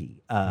out, RP.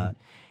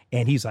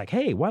 And he's like,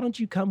 hey, why don't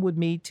you come with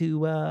me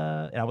to,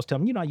 and I was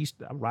telling him, I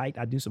write,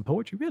 I do some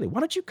poetry, really. Why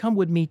don't you come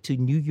with me to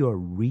New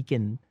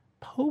Yorican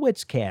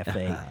Poets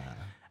Cafe?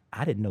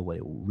 I didn't know what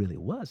it really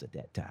was at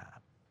that time.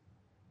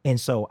 And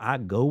so I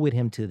go with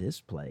him to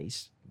this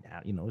place.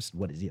 Now,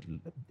 what is it?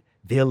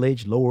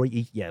 Village, Lower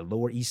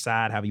East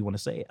Side, however you want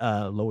to say it,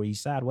 Lower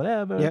East Side,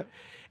 whatever. Yep.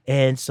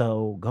 And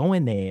so go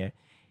in there,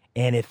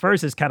 and at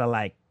first it's kind of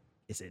like,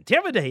 it's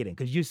intimidating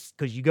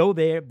because you go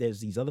there, there's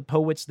these other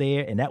poets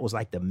there, and that was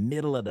like the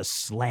middle of the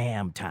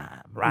slam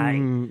time, right?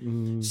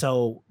 Mm-hmm.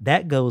 So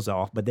that goes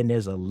off, but then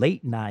there's a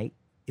late night.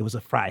 It was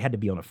a Friday, it had to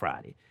be on a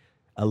Friday.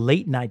 A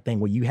late night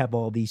thing where you have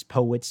all these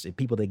poets and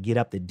people that get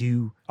up to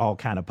do all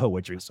kind of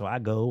poetry. So I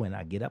go and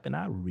I get up and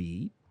I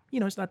read.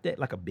 It's not that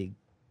like a big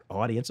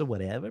audience or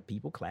whatever.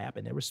 People clap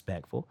and they're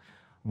respectful.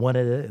 One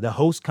of the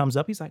host comes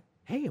up, he's like,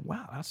 hey,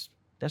 wow,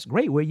 that's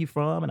great. Where are you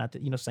from? And I,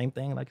 same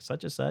thing, like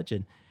such and such.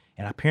 And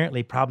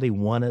apparently probably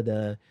one of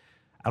the,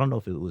 I don't know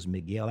if it was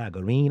Miguel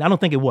Algarín. I don't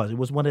think it was. It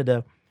was one of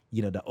the,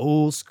 the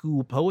old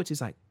school poets.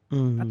 He's like,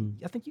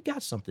 I think you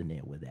got something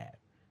there with that.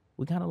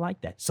 We kind of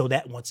like that. So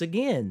that, once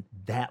again,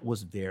 that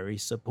was very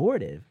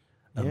supportive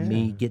of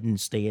me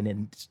staying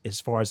in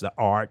as far as the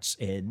arts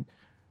and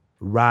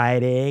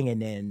writing.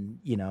 And then,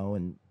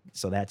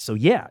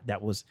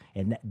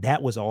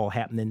 that was all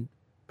happening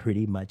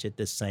pretty much at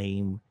the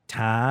same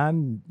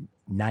time,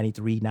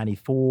 93,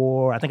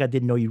 94. I think I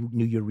did New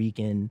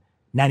Yorican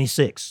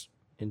 96.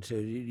 And so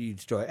you'd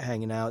start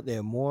hanging out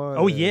there more?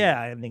 Oh,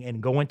 yeah,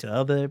 and going to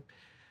other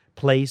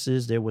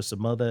places. There was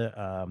some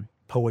other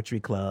poetry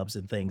clubs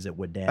and things that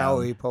were down.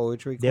 Bowery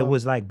Poetry Club? There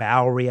was like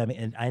Bowery.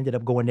 And I ended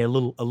up going there a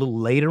little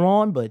later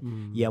on, but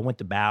I went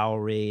to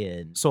Bowery.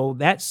 And so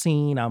that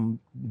scene I'm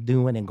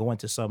doing and going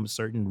to some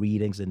certain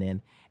readings. And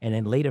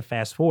then later,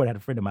 fast forward, I had a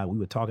friend of mine, we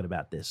were talking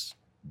about this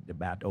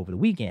over the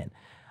weekend.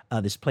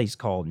 This place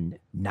called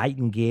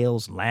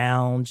Nightingale's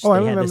Lounge. Oh, I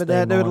remember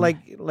that. They were like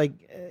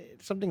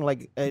something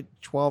like at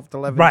 12th,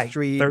 11th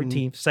Street.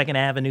 13th, 2nd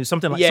Avenue,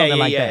 something like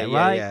that,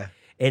 right? Yeah.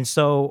 And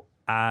so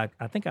I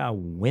think I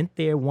went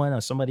there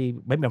somebody,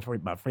 maybe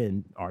my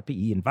friend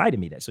RP invited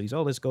me there. So he's,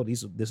 let's go.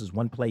 This is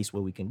one place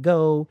where we can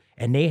go.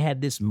 And they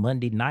had this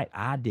Monday night.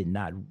 I did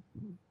not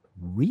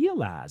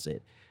realize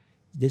it.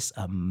 This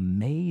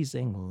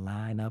amazing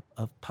lineup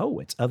of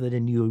poets, other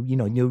than New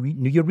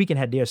Yorican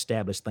had their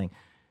established thing.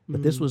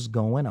 But this was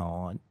going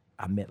on.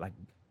 I met like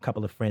a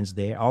couple of friends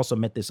there. I also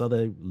met this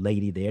other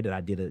lady there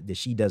that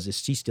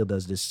she still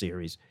does this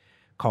series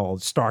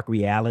called Stark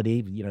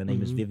Reality. Her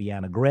name is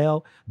Viviana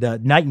Grell. The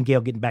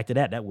Nightingale, getting back to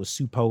that was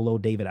Sue Polo,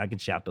 David. I can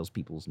shout those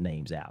people's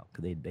names out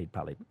because they'd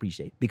probably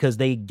appreciate it because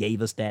they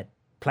gave us that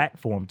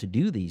platform to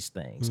do these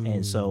things.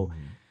 And so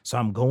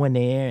I'm going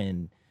there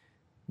and,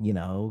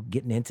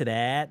 getting into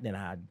that. And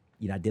I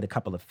did a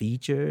couple of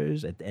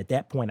features. At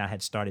that point, I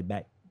had started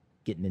back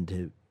getting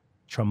into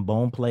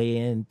trombone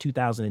playing.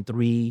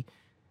 2003,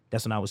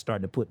 that's when I was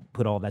starting to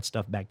put all that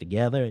stuff back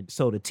together.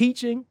 So the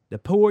teaching, the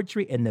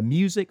poetry, and the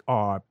music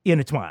are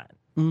intertwined.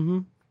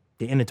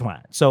 They're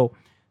intertwined. So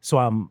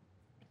I'm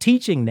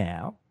teaching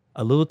now.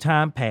 A little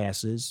time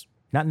passes,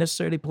 not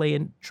necessarily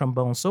playing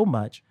trombone so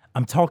much.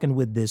 I'm talking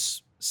with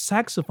this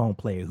saxophone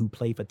player who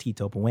played for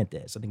Tito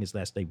Puentes. I think his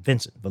last name,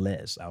 Vincent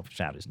Velez. I'll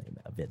shout his name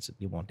out, Vincent.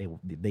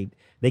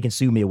 They can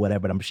sue me or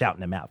whatever, but I'm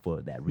shouting them out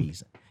for that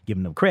reason,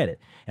 giving them credit.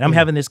 And I'm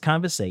having this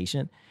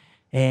conversation,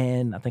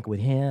 and I think with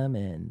him,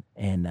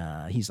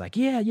 and he's like,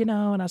 yeah,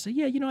 and I said,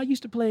 yeah, I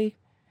used to play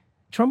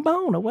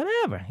trombone or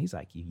whatever. He's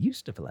like, you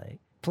used to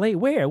play? Play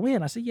where?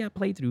 When? I said, yeah, I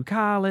played through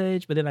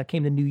college, but then I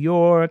came to New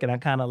York, and I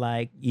kind of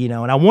like, and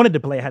I wanted to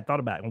play. I had thought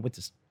about it. I went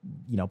to,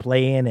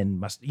 playing,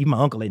 and even my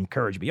uncle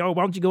encouraged me. Oh,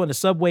 why don't you go in the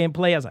subway and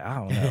play? I was like, I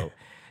don't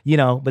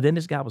know. But then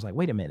this guy was like,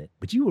 wait a minute,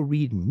 but you were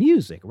reading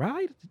music,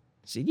 right? I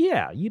said,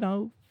 yeah,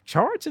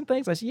 charts and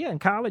things. I said, yeah, in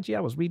college,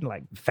 I was reading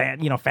like,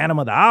 Phantom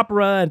of the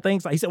Opera and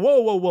things. He said,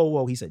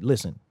 whoa. He said,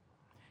 listen,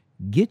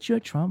 get your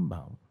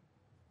trombone,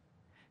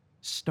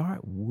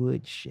 start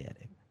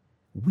woodshedding.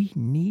 We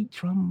need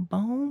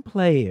trombone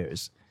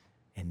players.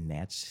 And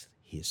that's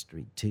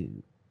history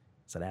too.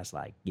 So that's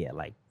like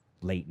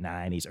late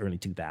 90s, early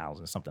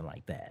 2000s, something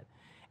like that.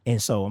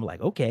 And so I'm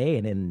like, okay.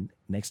 And then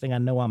next thing I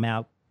know, I'm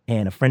out.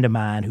 And a friend of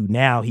mine who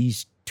now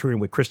he's touring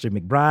with Christian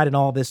McBride and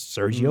all this,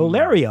 Sergio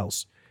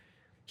Larios.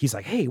 He's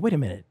like, hey, wait a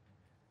minute.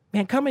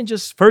 Man, come and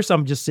first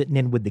I'm just sitting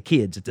in with the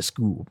kids at the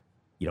school,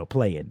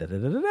 playing,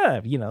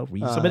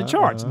 read some of the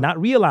charts,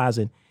 not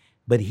realizing.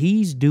 But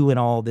he's doing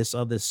all this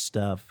other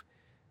stuff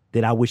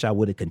that I wish I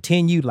would have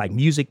continued, like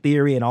music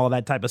theory and all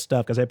that type of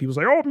stuff. Because I had people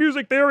say, oh,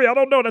 music theory, I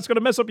don't know, that's going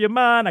to mess up your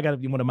mind. I got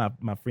one of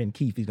my friend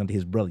Keith,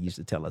 his brother used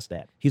to tell us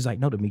that. He's like,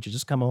 no, Demetrius,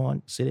 just come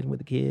on, sit in with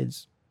the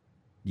kids.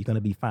 You're going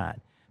to be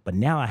fine. But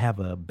now I have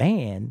a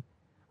band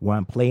where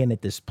I'm playing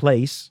at this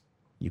place.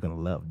 You're going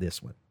to love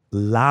this one.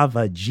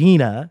 Lava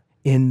Gina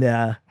in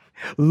the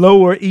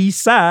Lower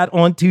East Side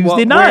on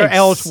Tuesday nights. Where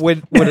else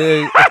would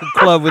a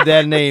club with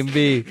that name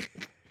be?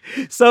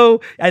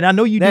 So, and I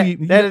know you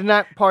do. That is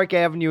not Park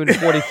Avenue and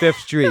 45th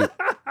Street.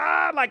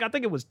 Like, I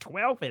think it was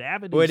 12th and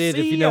Avenue. Well, it is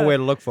if you know where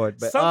to look for it.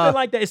 But, something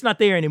like that. It's not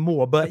there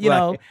anymore, but you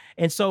know.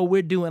 And so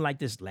we're doing like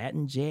this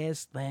Latin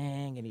jazz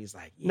thing, and he's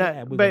like,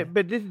 "Yeah."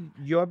 But this is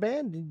your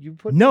band. Did you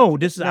put? No,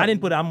 this is. I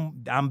didn't put.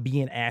 I'm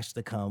being asked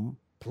to come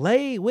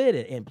play with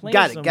it and play.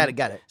 Got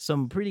it.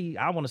 Some pretty.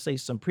 I want to say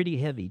some pretty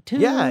heavy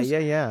tunes.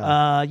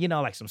 Yeah. You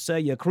know, like some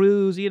Celia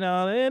Cruz. You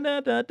know, you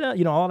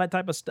know, all that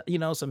type of stuff. You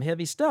know, some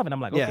heavy stuff. And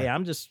I'm like, okay,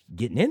 I'm just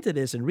getting into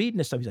this and reading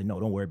this stuff. He's like, no,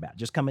 don't worry about it.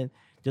 Just come in.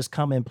 Just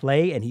come and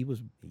play. And he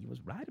was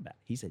right about it.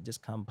 He said,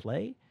 just come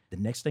play. The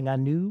next thing I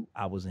knew,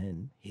 I was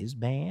in his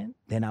band.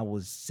 Then I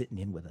was sitting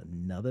in with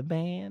another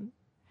band.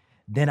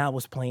 Then I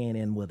was playing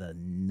in with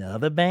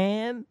another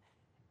band.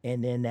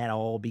 And then that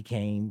all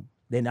became,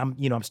 then I'm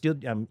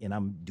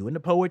doing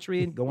the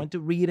poetry and going to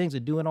readings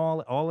and doing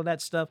all of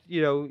that stuff.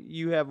 You know,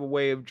 you have a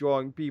way of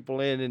drawing people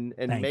in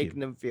and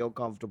making them feel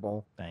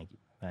comfortable. Thank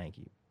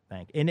you.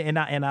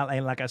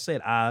 And like I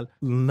said, I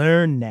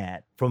learned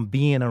that from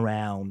being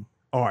around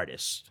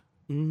artists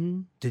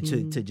to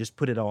just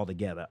put it all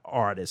together.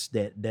 Artists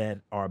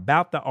that are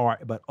about the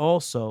art, but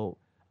also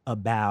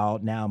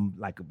about, now I'm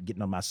like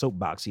getting on my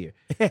soapbox here,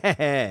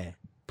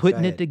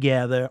 putting it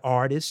together.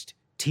 Artist,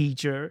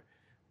 teacher,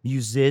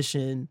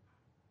 musician,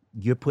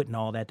 you're putting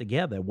all that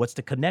together. What's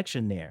the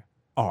connection there?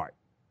 Art,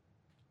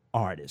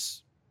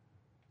 artist.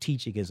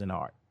 Teaching is an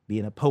art.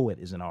 Being a poet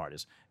is an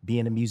artist.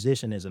 Being a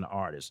musician is an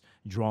artist.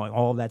 Drawing,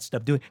 all that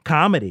stuff. Doing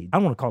comedy, I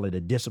don't want to call it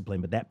a discipline,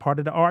 but that part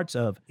of the arts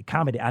of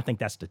comedy, I think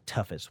that's the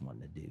toughest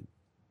one to do,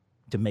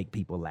 to make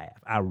people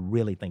laugh. I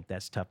really think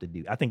that's tough to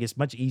do. I think it's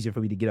much easier for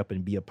me to get up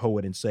and be a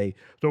poet and say,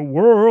 the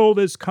world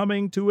is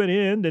coming to an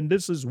end and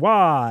this is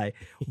why,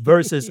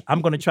 versus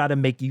I'm going to try to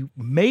make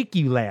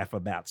you laugh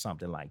about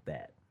something like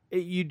that.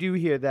 You do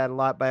hear that a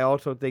lot, but I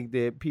also think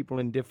that people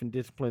in different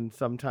disciplines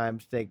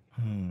sometimes think,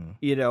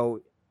 you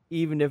know,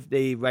 even if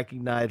they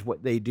recognize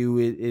what they do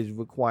is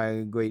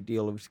requiring a great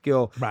deal of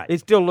skill, they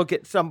still look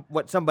at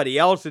what somebody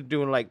else is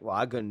doing like, well,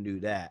 I couldn't do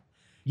that.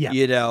 Yeah,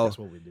 you know, that's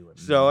what we're doing.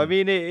 So I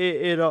mean,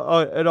 it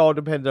all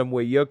depends on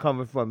where you're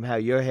coming from, how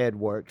your head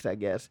works, I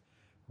guess.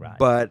 Right.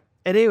 But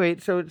anyway,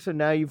 so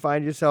now you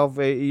find yourself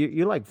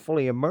you're like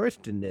fully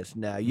immersed in this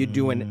now. You're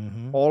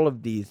doing all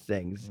of these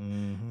things.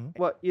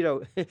 Well, you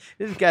know, this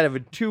is kind of a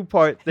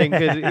two-part thing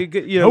because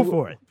you know. Go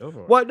for it.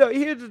 Well, no,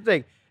 here's the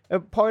thing. A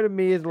part of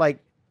me is like,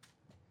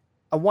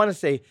 I want to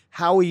say,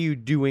 how are you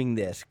doing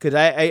this? Because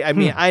I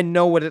mean, I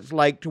know what it's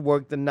like to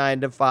work the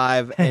 9 to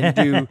 5 and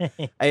do.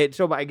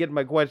 So I get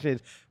my question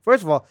is,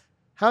 first of all,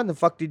 how in the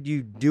fuck did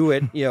you do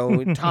it? You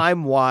know,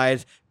 time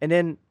wise, and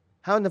then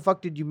how in the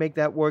fuck did you make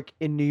that work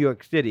in New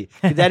York City?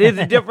 'Cause that is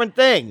a different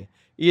thing.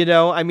 You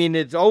know, I mean,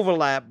 it's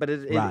overlap, but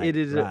it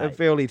is a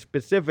fairly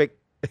specific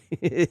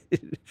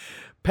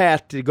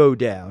path to go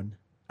down.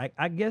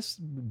 I guess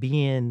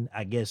being,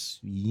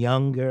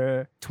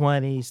 younger,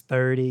 20s,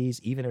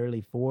 30s, even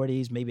early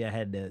 40s, maybe I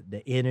had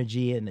the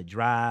energy and the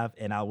drive,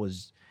 and I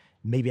was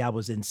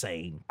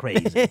insane,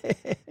 crazy,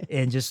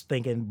 and just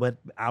thinking, but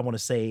I want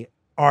to say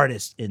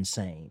artist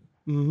insane,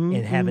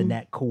 and having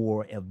that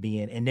core of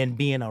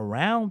being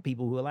around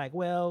people who are like,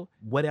 well,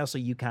 what else are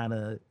you kind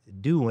of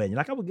doing?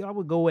 Like I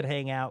would go and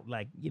hang out,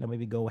 like, you know,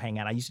 maybe go hang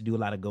out. I used to do a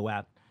lot of go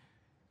out,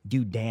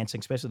 do dancing,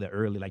 especially the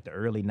early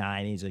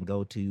 90s, and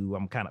go to,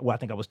 I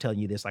think I was telling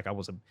you this, like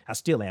I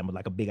still am,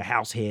 like a bigger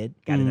house head,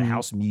 got into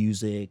house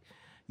music,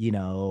 you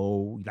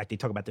know, like they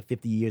talk about the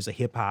 50 years of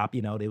hip hop,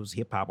 you know, there was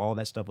hip hop, all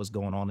that stuff was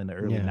going on in the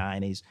early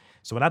 90s.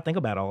 So when I think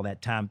about all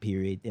that time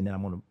period, and then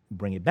I'm going to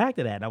bring it back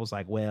to that, I was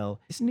like, well,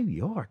 it's New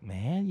York,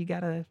 man. You got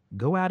to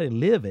go out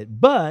and live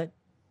it. But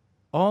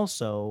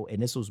also,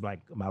 and this was like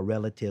my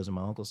relatives and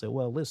my uncle said,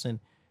 well, listen,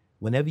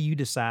 whenever you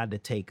decide to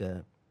take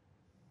a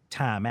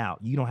time out,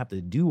 you don't have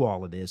to do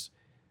all of this,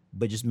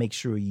 but just make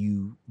sure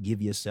you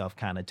give yourself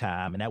kind of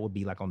time. And that would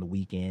be like on the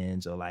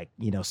weekends or like,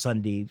 you know,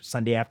 Sunday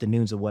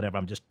afternoons or whatever.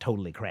 I'm just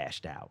totally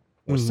crashed out.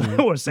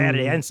 Or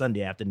Saturday and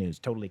Sunday afternoons,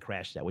 totally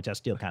crashed out, which I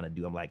still kind of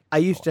do. I'm like, I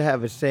used to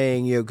have a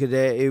saying, you know,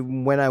 because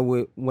when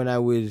I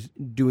was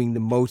doing the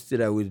most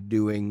that I was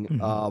doing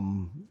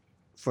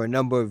for a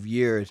number of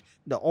years,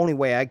 the only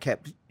way I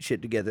kept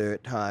shit together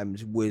at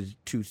times was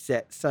to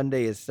set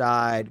Sunday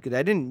aside, because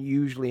I didn't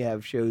usually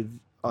have shows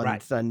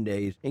on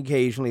Sundays,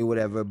 occasionally,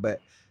 whatever,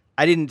 but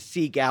I didn't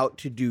seek out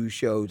to do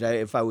shows.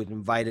 If I was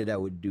invited, I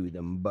would do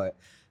them. But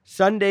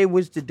Sunday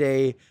was the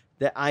day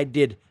that I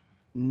did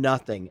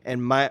nothing.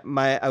 And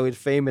I was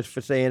famous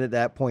for saying at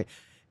that point,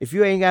 if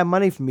you ain't got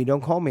money for me,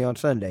 don't call me on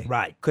Sunday.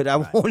 Right. Because I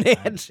won't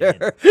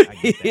answer. I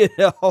get that. You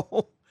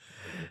know?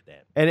 I get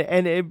that.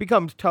 And it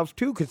becomes tough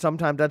too, because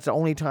sometimes that's the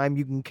only time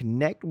you can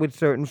connect with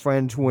certain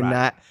friends who are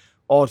not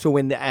also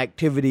in the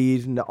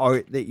activities and the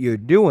art that you're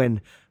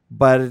doing.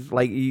 But it's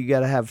like you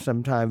got to have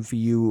some time for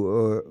you,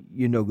 or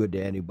you're no good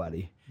to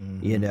anybody.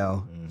 You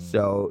know,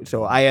 so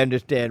I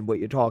understand what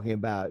you're talking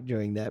about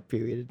during that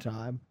period of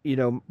time. You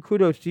know,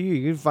 kudos to you.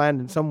 You're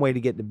finding some way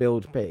to get the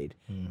bills paid.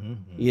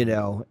 You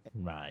know,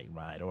 right.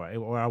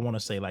 Or I want to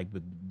say, like,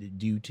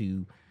 due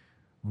to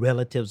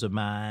relatives of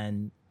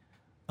mine,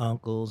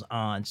 uncles,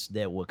 aunts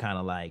that were kind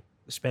of like,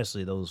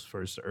 especially those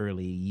first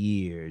early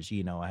years.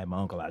 You know, I had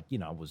my uncle I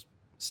was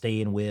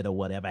staying with or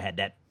whatever. I had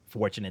that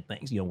fortunate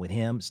things, with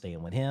him,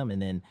 staying with him,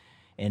 and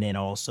then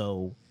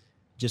also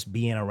just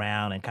being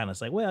around and kind of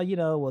say,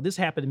 well, this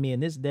happened to me in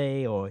this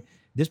day or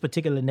this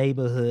particular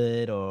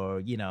neighborhood, or,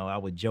 I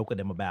would joke with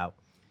them about,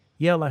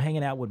 I'm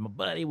hanging out with my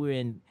buddy. We're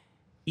in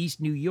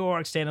East New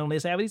York, standing on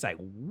this avenue. He's like,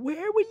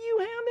 where were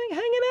you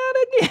hanging out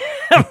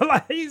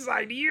again? He's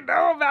like, do you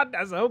know about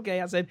that? I said,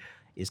 okay. I said,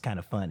 it's kind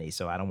of funny.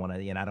 So I don't want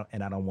to,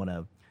 I don't want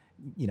to,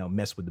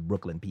 mess with the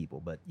Brooklyn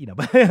people, but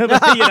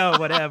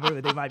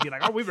whatever. They might be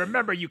like, oh, we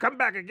remember you. Come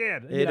back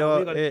again. We're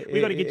gonna get you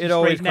straight now. It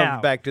always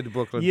comes back to the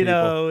Brooklyn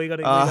people. We're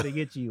gonna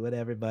get you with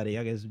everybody.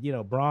 I guess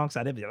Bronx.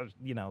 I didn't.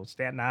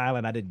 Staten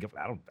Island. I didn't go.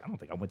 I don't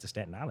think I went to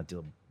Staten Island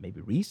until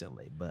maybe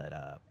recently. But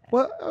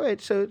well, all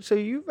right. So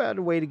you've had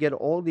a way to get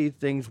all these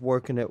things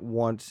working at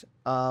once.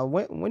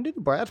 When did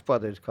the Brass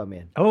Brothers come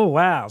in? Oh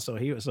wow! So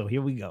here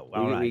we go.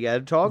 All right, we got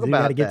to talk about. We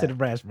got to get to the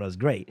Brass Brothers.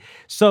 Great.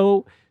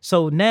 So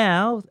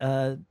now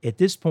at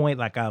this point,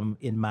 like I'm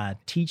in my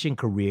teaching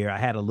career, I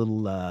had a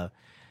little,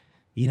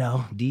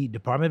 the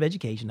Department of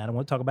Education. I don't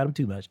want to talk about them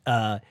too much.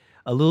 A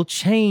little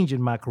change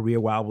in my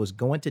career while I was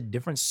going to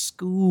different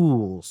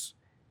schools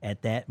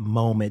at that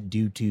moment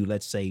due to,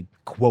 let's say,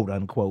 quote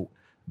unquote,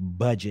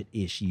 budget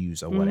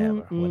issues or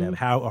whatever,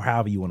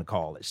 however you want to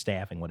call it,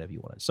 staffing, whatever you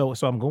want. So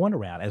I'm going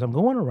around. As I'm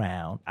going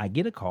around, I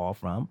get a call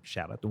from,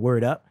 shout out the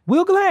word up,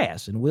 Will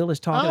Glass, and Will is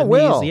talking to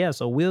me. Yeah,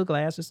 so Will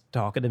Glass is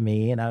talking to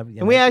me,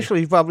 and we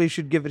actually probably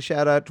should give a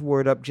shout out to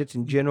Word Up just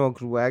in general,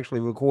 because we're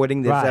actually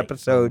recording this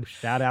episode. So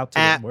shout out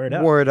to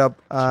Word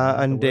Up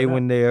on the day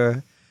when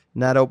they're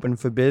not open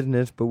for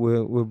business, but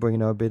we're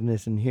bringing our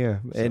business in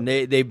here, and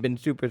they've been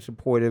super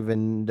supportive,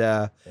 and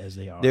as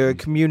they are, they're a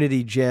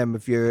community gem.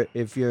 If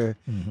you're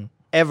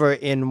ever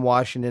in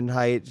Washington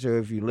Heights, or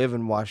if you live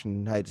in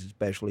Washington Heights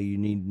especially, you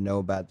need to know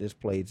about this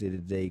place. It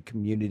is a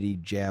community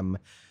gem,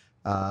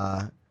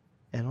 and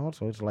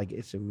also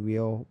it's a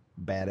real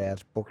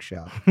badass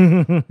bookshop.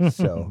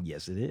 So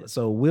yes, it is.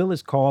 So Will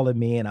is calling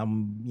me, and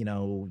I'm,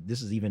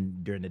 this is even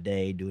during the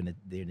day during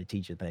the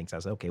teacher thing. So I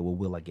said, okay, well,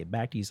 will I get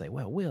back to you? He's like,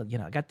 well, Will,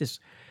 I got this.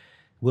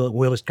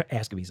 Will is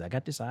asking me, he's like, I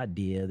got this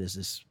idea. This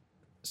is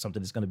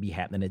something that's going to be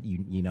happening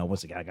at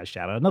once again, I got to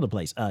shout out another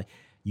place,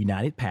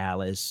 United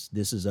Palace.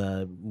 This is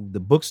the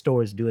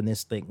bookstore is doing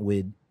this thing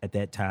with, at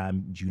that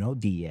time, Juno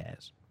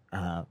Diaz,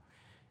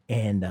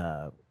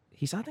 and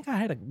he said,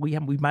 I think we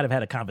might have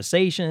had a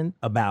conversation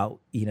about,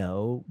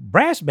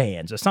 brass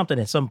bands or something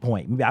at some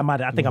point. Maybe I might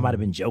have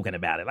been joking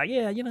about it. Like,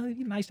 yeah, it'd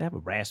be nice to have a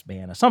brass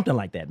band or something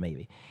like that,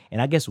 maybe.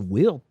 And I guess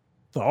Will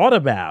thought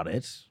about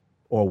it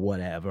or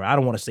whatever. I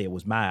don't want to say it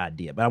was my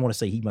idea, but I want to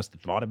say he must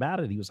have thought about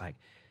it. He was like,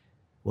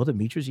 well,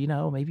 Demetrius,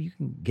 maybe you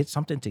can get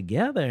something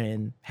together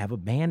and have a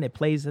band that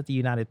plays at the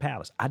United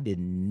Palace. I did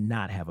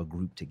not have a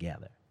group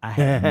together. I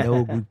had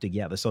no group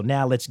together. So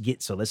now let's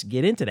get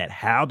into that.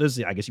 How does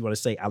it, I guess you want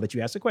to say, I'll let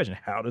you ask the question.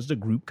 How does the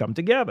group come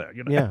together?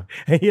 Yeah.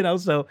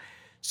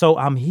 So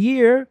I'm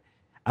here,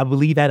 I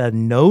believe, at a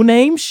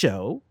no-name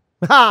show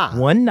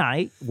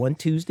one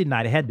Tuesday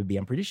night. It had to be,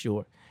 I'm pretty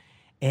sure.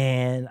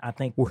 And I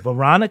think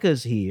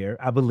Veronica's here,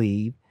 I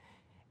believe.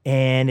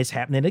 And it's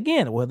happening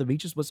again. Well,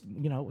 Demetrius, what's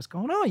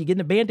going on? You're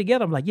getting a band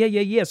together. I'm like,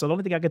 yeah. So the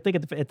only thing I could think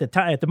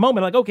at the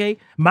moment, like, okay,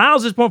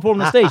 Miles is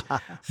performing on the stage.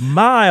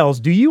 Miles,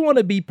 do you want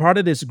to be part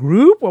of this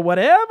group or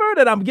whatever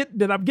that I'm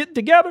getting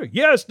together?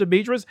 Yes,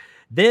 Demetrius.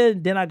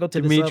 Then I go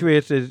to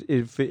Demetrius is,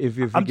 if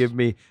you forgive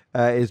me,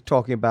 is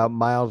talking about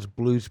Miles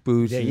Blue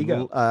Spruce. There you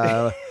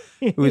go.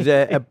 Who's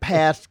a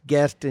past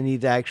guest, and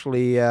he's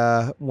actually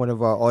one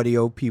of our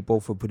audio people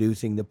for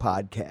producing the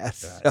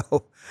podcast. Right.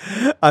 So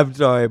I'm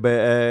sorry, but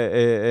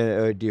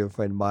a dear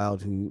friend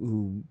Miles,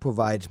 who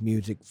provides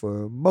music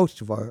for most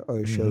of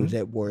our shows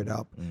at Word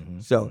Up.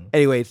 So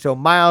anyway, so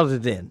Miles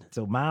is in.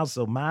 So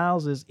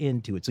Miles is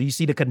into it. So you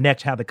see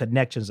how the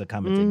connections are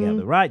coming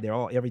together, right? They're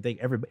all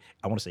everybody.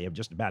 I want to say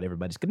just about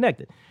everybody's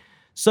connected.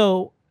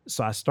 So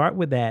I start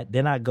with that.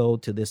 Then I go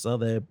to this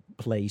other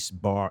place,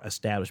 bar,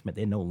 establishment.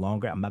 They're no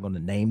longer, I'm not going to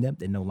name them.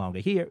 They're no longer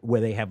here,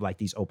 where they have like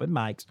these open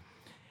mics.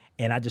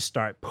 And I just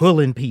start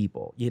pulling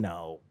people,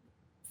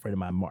 friend of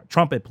mine, Mark,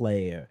 trumpet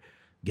player,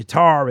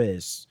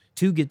 guitarist,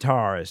 2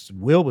 guitarists.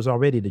 Will was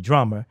already the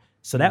drummer.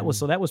 So that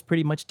was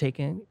pretty much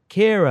taken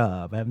care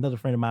of. I have another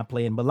friend of mine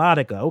playing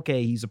melodica.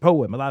 Okay, he's a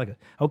poet, melodica.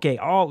 Okay,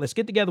 let's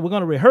get together. We're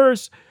going to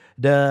rehearse.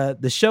 The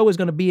show is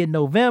going to be in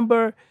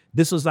November.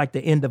 This was like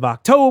the end of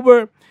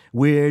October.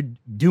 We're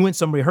doing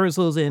some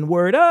rehearsals in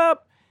Word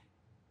Up.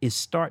 It's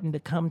starting to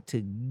come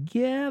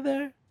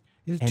together.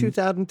 Is it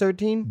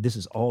 2013? This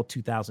is all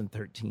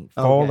 2013,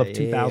 fall of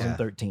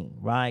 2013,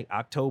 right?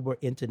 October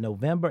into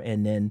November,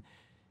 and then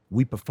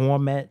we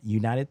perform at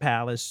United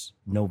Palace,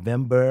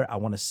 November, I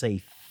want to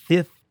say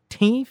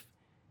 15th,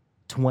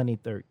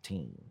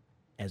 2013,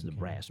 as the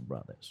Brass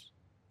Brothers.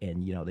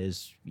 And,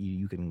 there's,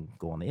 you can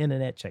go on the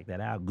internet, check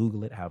that out,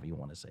 Google it, however you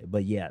want to say.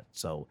 But yeah,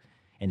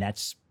 and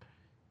that's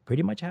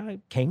pretty much how it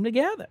came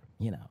together,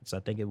 So I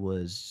think it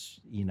was,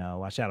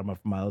 I shouted him out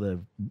for my other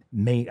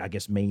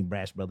main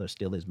brass brother,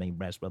 still is main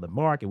brass brother,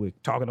 Mark, and we're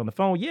talking on the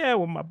phone. Yeah,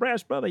 well, my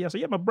brass brother. I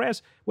said, yeah, my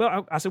brass.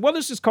 Well, I said, well,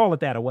 let's just call it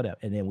that or whatever.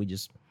 And then we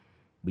just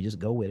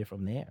go with it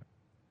from there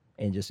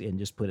and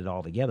just put it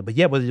all together. But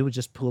yeah, it was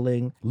just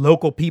pulling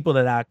local people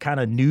that I kind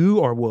of knew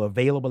or were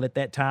available at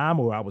that time,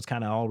 or I was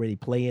kind of already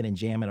playing and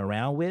jamming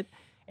around with.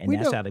 And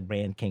that's how the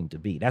band came to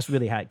be. That's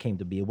really how it came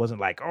to be. It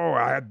wasn't like,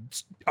 I had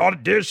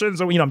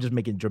auditions, or, I'm just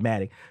making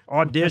dramatic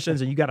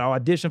auditions and you got to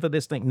audition for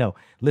this thing. No,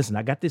 listen,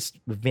 I got this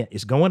event.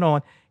 It's going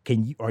on.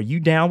 Are you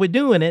down with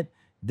doing it?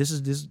 These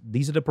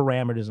are the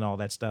parameters and all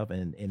that stuff.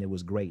 And it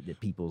was great that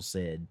people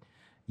said,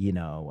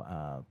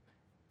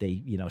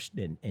 they,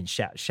 and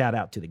shout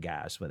out to the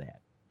guys for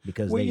that.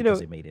 Because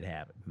they made it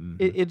happen. Mm-hmm.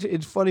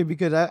 It's funny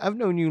because I've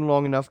known you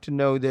long enough to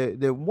know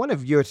that one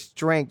of your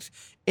strengths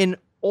in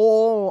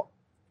all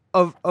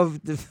of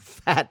the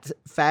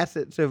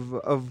facets of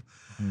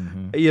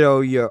mm-hmm.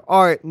 Your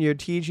art and your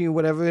teaching or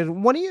whatever.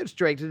 One of your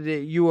strengths is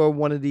that you are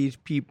one of these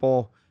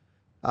people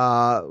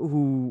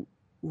who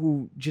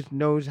just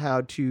knows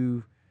how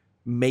to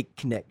make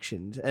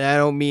connections. And I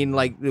don't mean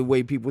like the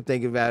way people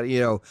think about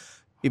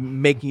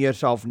making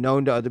yourself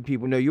known to other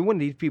people. No, you're one of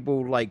these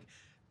people like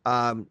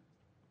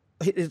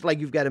it's like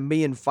you've got 1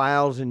 million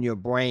files in your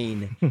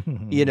brain,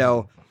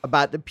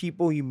 about the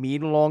people you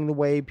meet along the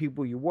way,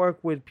 people you work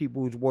with,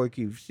 people whose work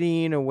you've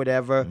seen or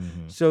whatever,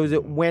 mm-hmm. so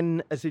that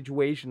when a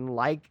situation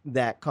like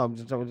that comes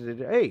and someone says,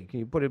 hey, can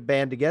you put a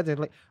band together?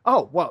 It's like,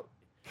 oh, well,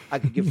 I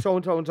could give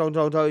so-and-so and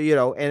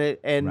so-and-so,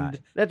 and right.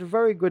 That's a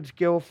very good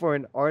skill for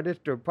an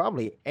artist or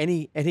probably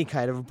any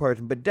kind of a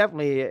person, but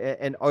definitely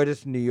an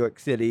artist in New York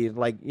City.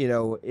 Like,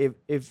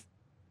 if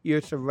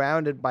you're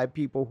surrounded by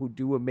people who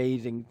do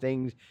amazing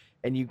things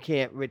and you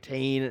can't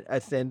retain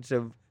a sense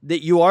of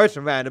that you are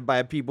surrounded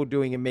by people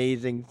doing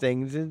amazing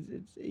things,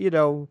 it's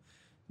and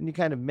you're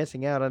kind of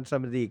missing out on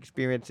some of the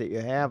experience that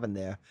you're having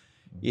there,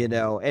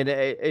 mm-hmm.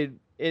 And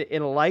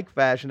in a like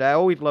fashion, I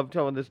always love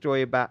telling the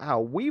story about how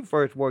we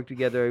first worked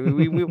together.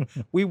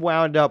 We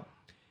wound up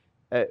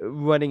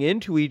running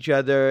into each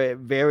other at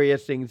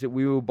various things that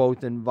we were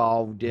both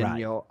involved in,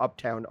 right.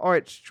 Uptown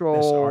Art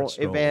Stroll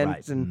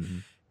events, right. and mm-hmm.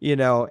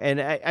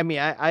 And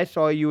I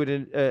saw you at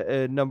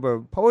a number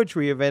of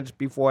poetry events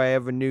before I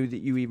ever knew that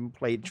you even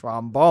played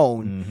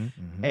trombone.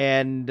 Mm-hmm, mm-hmm.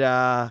 And,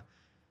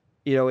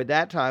 at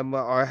that time,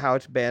 our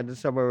house band and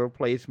summer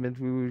replacements,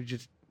 we were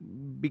just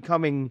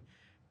becoming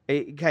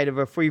a kind of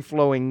a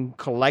free-flowing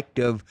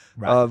collective,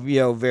 right. of,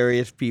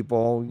 various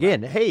people.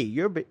 Again, right. Hey,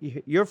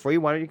 you're free.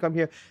 Why don't you come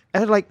here?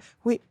 And I was like,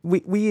 I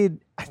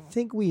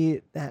think we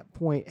at that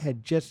point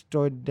had just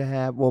started to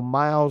have,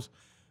 Miles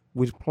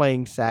was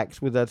playing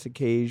sax with us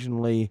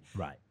occasionally.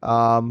 Right.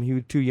 He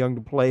was too young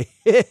to play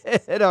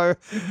at our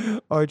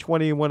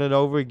 21 and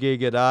over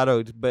gig at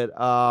Otto's. But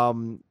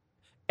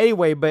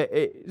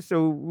anyway,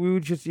 so we were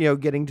just,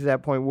 getting to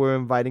that point where we're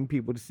inviting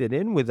people to sit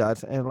in with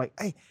us. And like,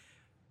 hey,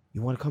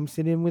 you want to come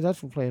sit in with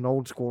us? We're playing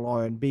old school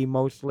R&B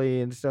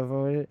mostly and stuff.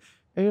 And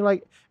you're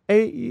like,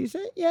 hey, you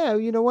say, yeah,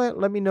 you know what?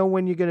 Let me know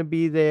when you're going to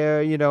be there,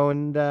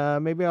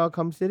 and maybe I'll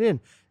come sit in.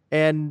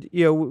 And,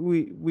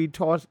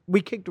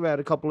 we kicked around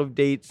a couple of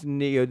dates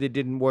and, they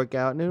didn't work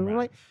out. And we're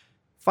like,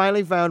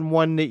 finally found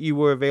one that you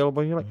were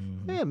available. And you're like,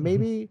 yeah,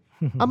 maybe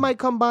I might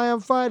come by on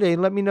Friday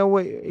and let me know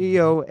what,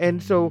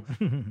 And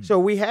so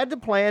we had the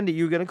plan that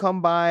you were going to come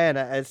by, and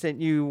I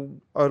sent you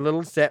a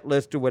little set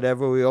list or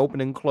whatever. We open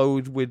and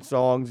close with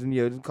songs and,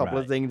 a couple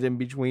right. of things in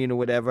between or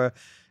whatever.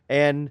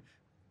 And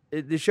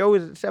the show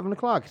is at 7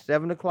 o'clock.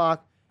 7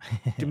 o'clock,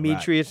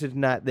 Demetrius is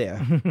not there.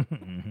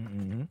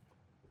 Mm-hmm.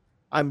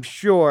 I'm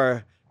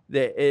sure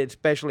that,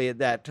 especially at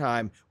that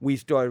time, we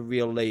started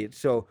real late.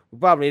 So we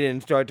probably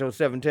didn't start till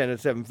 7:10 or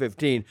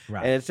 7:15.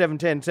 Right. And at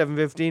 7:10,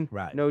 7:15,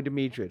 right. No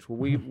Demetrius. Well,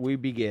 we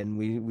begin.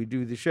 We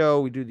do the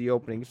show. We do the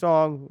opening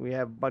song. We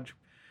have a bunch of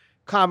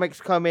comics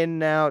come in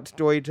and out,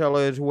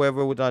 storytellers,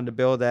 whoever was on the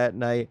bill that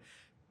night.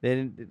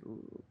 Then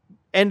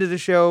end of the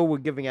show, we're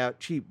giving out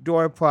cheap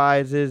door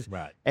prizes.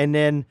 Right. And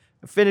then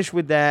finish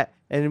with that.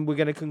 And we're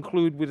going to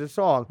conclude with a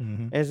song.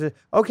 Mm-hmm. And it's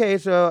okay,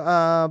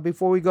 so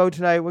before we go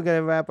tonight, we're going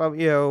to wrap up,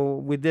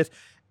 with this.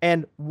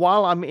 And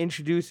while I'm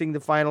introducing the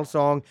final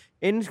song,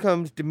 in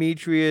comes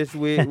Demetrius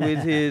with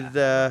his,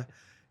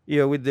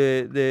 with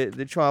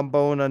the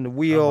trombone on the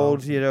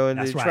wheels, and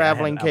the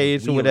traveling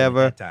case or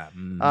whatever.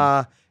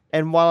 Mm-hmm.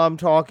 And while I'm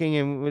talking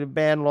and the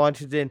band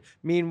launches in,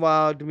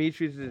 meanwhile,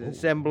 Demetrius is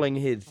assembling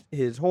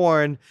his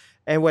horn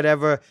and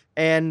whatever.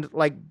 And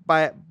like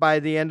by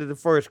the end of the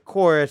first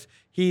chorus,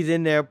 he's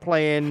in there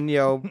playing,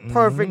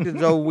 perfect as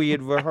though we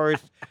had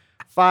rehearsed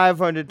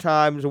 500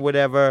 times or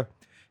whatever.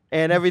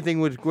 And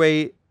everything was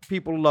great.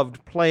 people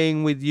loved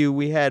playing with you.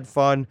 We had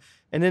fun.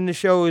 And then the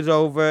show is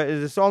over.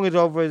 The song is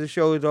over. The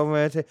show is over.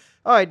 And I say,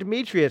 all right,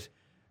 Demetrius,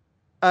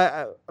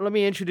 let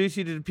me introduce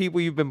you to the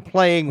people you've been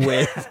playing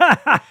with.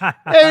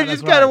 And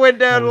just kind of went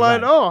down the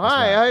line. Right. Oh,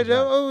 hi.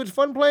 Oh, it was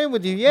fun playing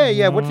with you.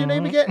 Yeah. What's your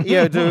name again?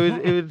 Yeah, so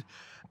it was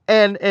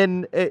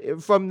and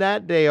from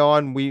that day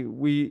on,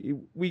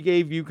 we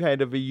gave you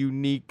kind of a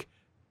unique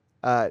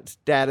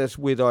status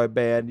with our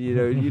band.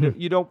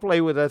 You don't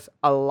play with us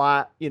a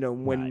lot.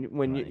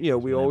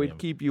 When we always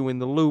keep you in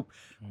the loop.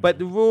 But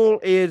the rule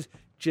is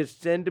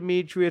just send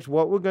Demetrius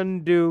what we're gonna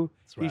do.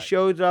 He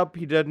shows up,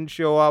 he doesn't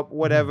show up,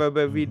 whatever.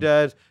 But if he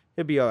does,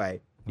 he'll be all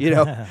right.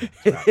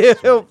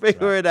 He'll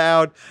figure it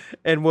out,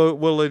 and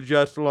we'll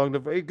adjust along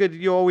the way. Because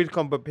you always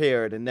come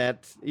prepared, and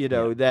that's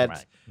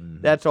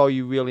that's all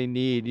you really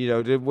need.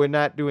 We're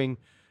not doing.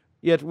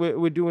 Yes,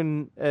 we're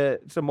doing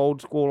some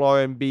old school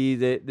R&B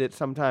that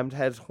sometimes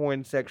has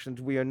horn sections.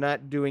 We are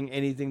not doing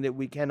anything that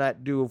we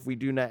cannot do if we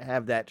do not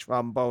have that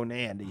trombone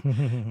handy.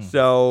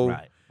 So,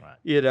 right.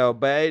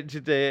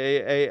 But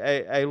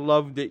I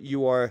love that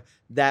you are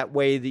that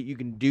way, that you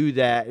can do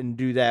that and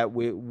do that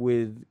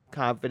with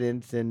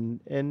confidence and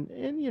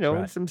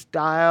some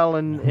style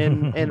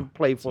and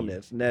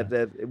playfulness. And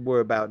that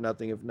we're about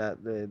nothing if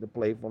not the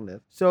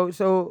playfulness.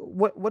 So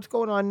what's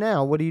going on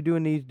now? What are you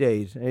doing these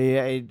days?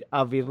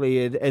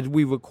 Obviously, as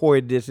we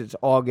record this, it's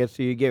August,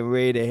 so you're getting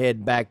ready to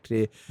head back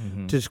to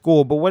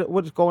school. But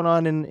what's going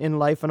on in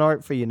life and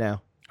art for you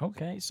now?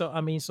 Okay, so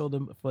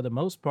for the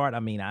most part,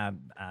 I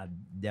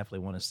definitely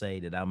want to say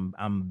that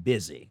I'm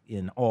busy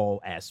in all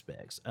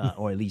aspects,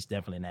 or at least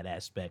definitely in that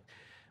aspect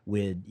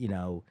with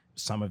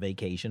summer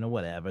vacation or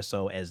whatever.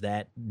 So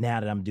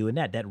now that I'm doing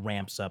that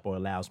ramps up or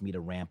allows me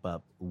to ramp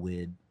up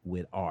with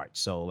art.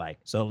 So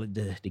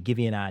to give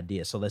you an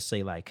idea, so let's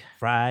say like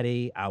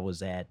Friday I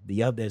was at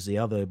there's the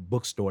other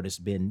bookstore that's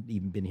been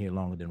here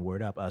longer than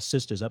Word Up,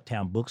 Sisters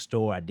Uptown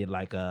Bookstore. I did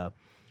my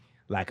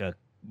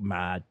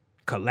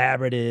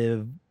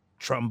collaborative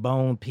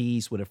trombone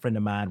piece with a friend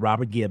of mine,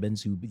 Robert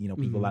Gibbons, who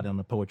people out on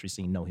the poetry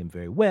scene know him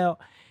very well,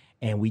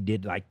 and we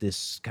did like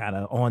this kind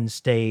of on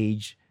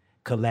stage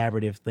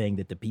collaborative thing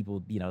that the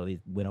people it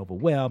went over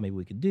well. Maybe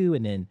we could do.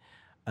 And then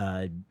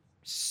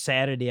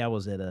Saturday I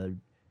was at a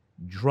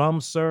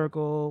drum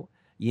circle,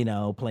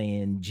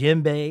 playing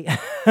djembe,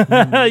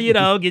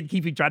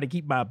 trying to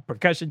keep my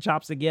percussion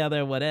chops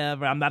together,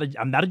 whatever. I'm not a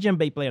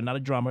djembe player. I'm not a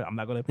drummer. I'm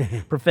not going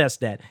to profess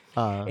that.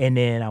 And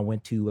then I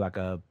went to like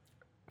a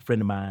friend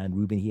of mine,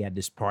 Ruben. He had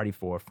this party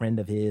for a friend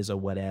of his or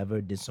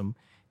whatever. Did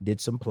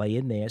some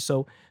playing there.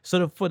 So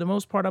for the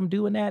most part, I'm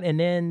doing that. And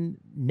then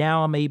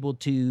now I'm able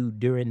to,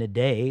 during the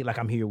day, like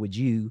I'm here with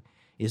you,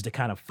 is to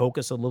kind of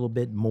focus a little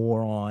bit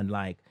more on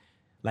like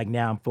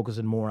now I'm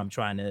focusing more. I'm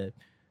trying to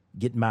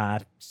get my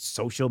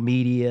social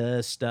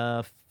media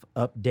stuff,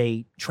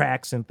 update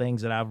tracks and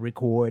things that I've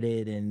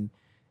recorded and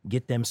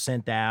get them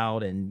sent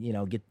out and,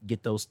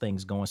 get those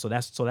things going. So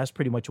that's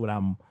pretty much what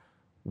I'm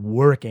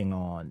working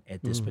on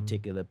at this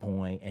particular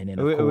point. And then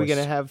are we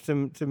gonna have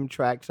some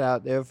tracks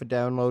out there for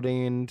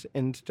downloading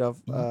and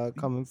stuff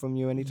coming from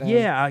you anytime?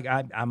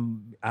 Yeah,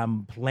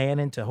 I'm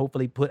planning to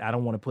hopefully I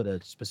don't want to put a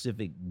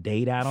specific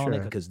date out on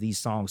it, because these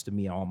songs to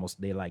me are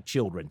they're like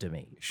children to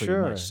me pretty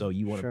much. So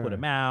you want to put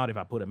them out, if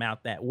I put them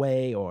out that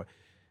way, or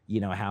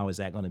how is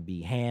that going to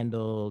be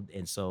handled?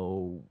 And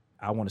so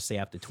I want to say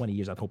after 20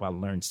 years I hope I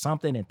learned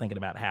something, and thinking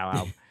about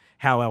how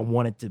I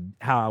want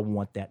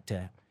that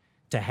to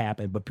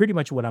happen. But pretty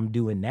much what I'm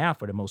doing now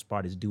for the most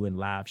part is doing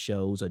live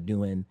shows, or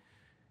doing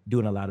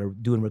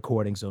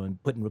recordings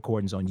putting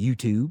recordings on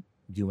YouTube,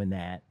 doing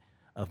that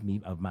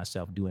of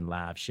myself doing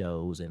live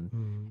shows,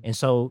 and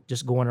so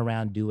just going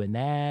around doing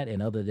that.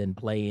 And other than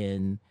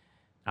playing,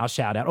 I'll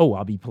shout out,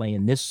 I'll be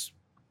playing this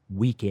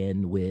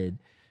weekend with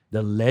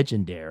the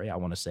legendary, I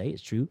want to say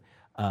it's true,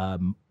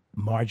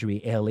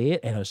 Marjorie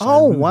Elliott and her son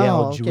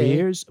Rudell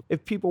Dreers.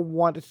 If people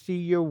want to see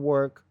your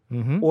work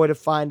or to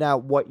find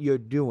out what you're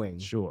doing,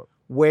 sure,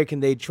 where can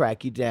they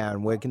track you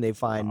down? Where can they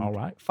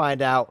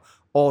find out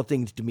all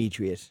things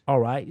Demetrius? All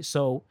right.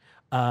 So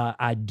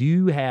I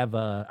do have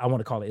I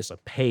want to call it's a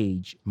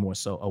page, more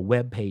so a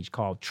web page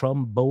called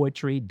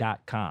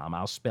Tromboetry.com.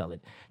 I'll spell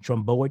it.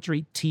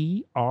 Tromboetry,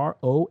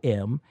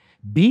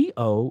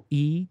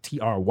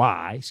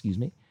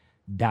 TROMBOETRY,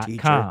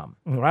 .com.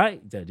 All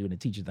right. They're doing the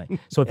teacher thing.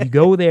 So if you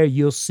go there,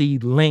 you'll see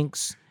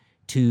links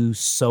to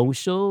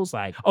socials.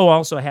 I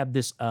also have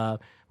this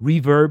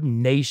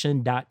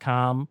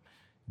ReverbNation.com,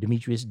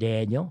 Demetrius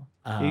Daniel.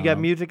 You got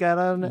music out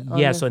on it?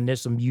 Yes, and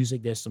there's some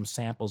music, there's some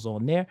samples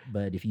on there.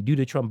 But if you do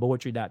the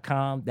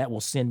Tromboetry.com, that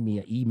will send me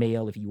an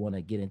email if you want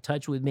to get in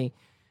touch with me.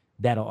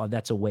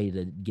 That's a way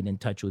to get in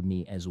touch with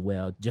me as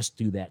well, just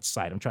through that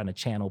site. I'm trying to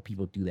channel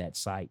people through that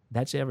site.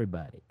 That's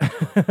everybody.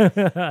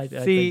 I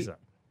think so.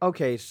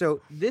 Okay,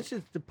 so this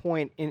is the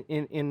point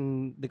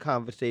in the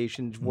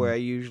conversations where I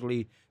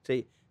usually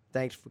say,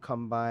 thanks for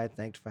coming by,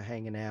 thanks for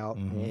hanging out,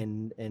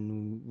 and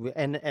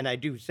I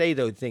do say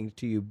those things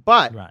to you,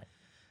 but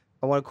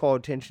I want to call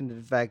attention to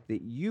the fact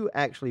that you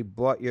actually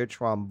brought your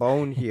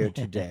trombone here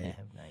today.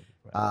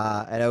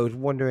 And I was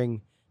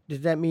wondering,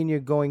 does that mean you're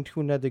going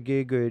to another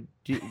gig, or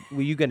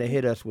were you going to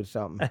hit us with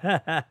something?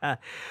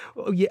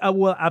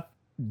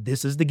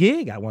 This is the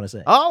gig, I want to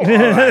say. Oh, all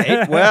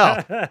right.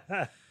 Well,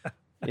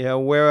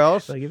 where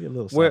else? So I'll give you a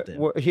little something.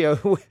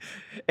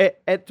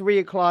 At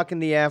 3:00 in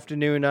the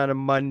afternoon on a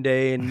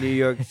Monday in New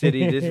York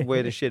City, this is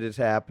where the shit is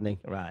happening.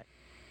 Right.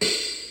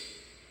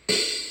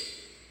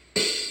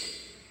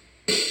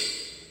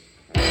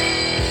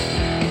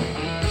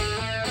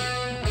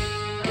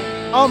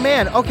 Oh,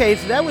 man. Okay,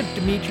 so that was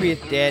Demetrius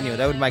Daniel.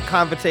 That was my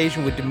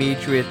conversation with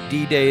Demetrius.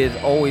 D-Day is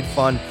always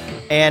fun.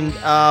 And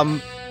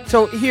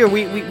so here,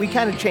 we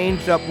kind of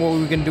changed up what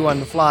we were going to do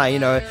on the fly.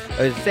 I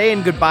was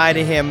saying goodbye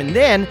to him. And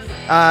then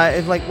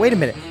it's like, wait a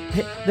minute.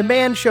 The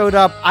man showed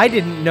up. I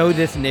didn't know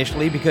this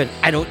initially because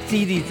I don't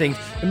see these things.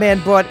 The man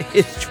brought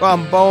his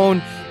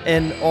trombone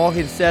and all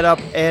his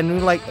setup. And we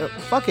were like,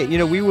 fuck it.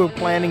 We were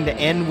planning to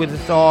end with a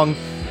song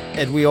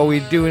as we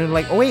always do. And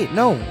like, oh, wait,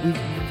 no, we've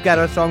got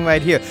our song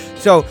right here.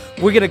 So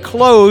we're going to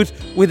close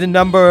with a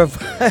number of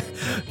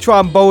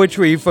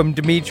Tromboetry from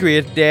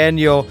Demetrius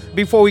Daniel.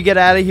 Before we get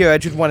out of here, I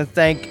just want to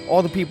thank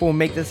all the people who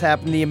make this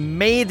happen. The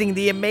amazing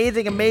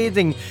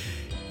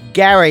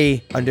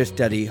Gary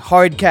Understudy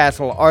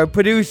Hardcastle, our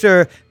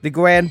producer, the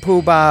Grand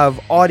Poobah of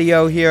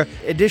audio here.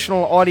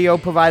 Additional audio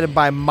provided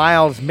by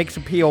Miles, Mix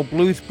Appeal,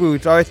 Blue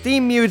Spruce. Our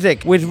theme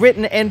music was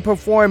written and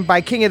performed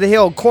by King of the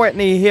Hill,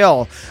 Courtney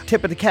Hill.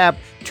 Tip of the cap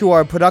to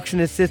our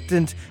production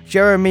assistants,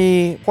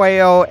 Jeremy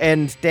Pueo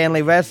and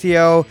Stanley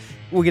Vesio.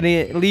 We're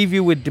going to leave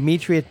you with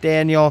Demetrius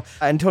Daniel.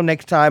 Until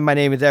next time, my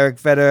name is Eric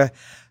Vedder.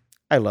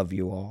 I love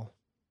you all.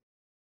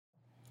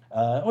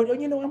 I'm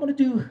going to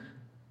do...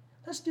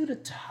 Let's do the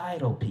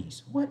title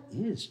piece. What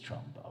is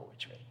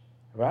Tromboetry,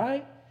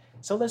 right?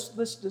 So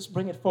let's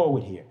bring it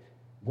forward here.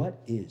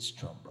 What is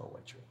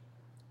Tromboetry?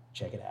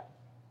 Check it out.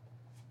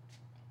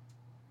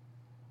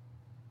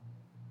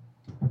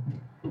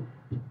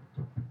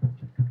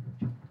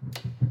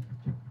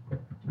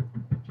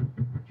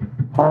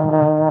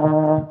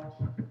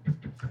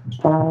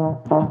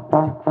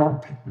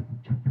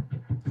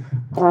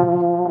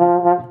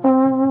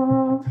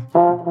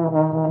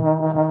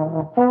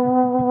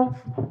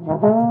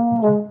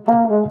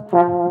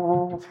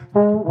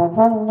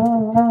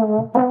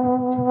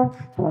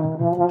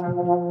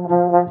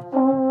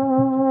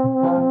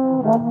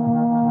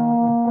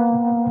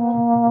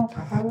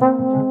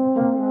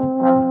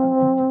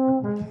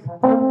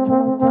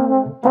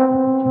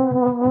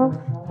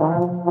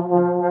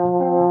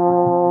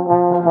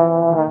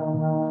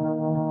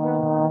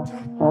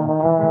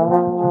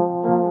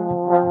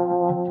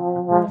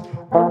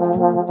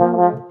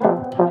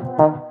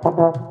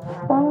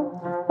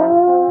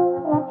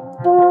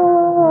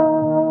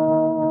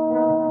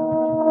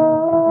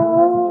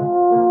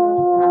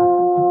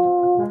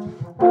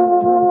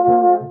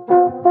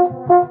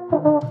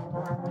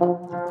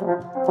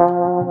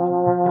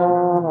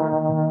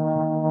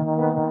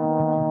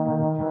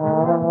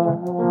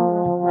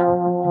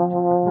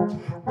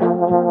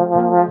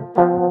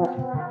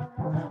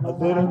 A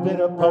little bit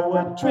of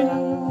poetry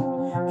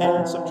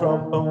and some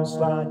trombone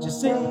slides, you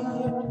see.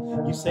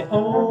 You say,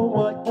 oh,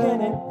 what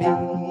can it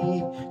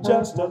be?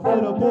 Just a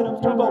little bit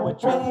of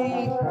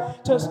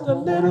tromboetry, just a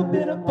little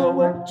bit of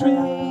poetry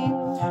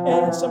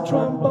and some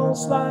trombone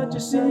slides,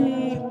 you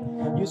see.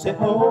 You say,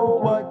 oh,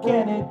 what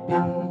can it be?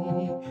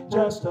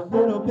 Just a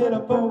little bit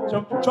of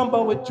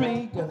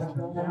tromboetry, a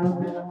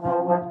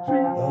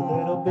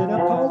little bit of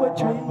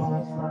poetry,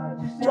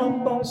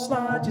 trombone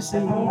slide, you see.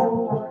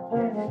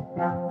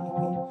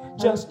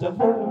 Just a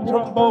little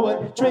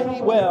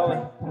tromboetry.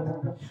 Well,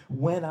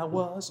 when I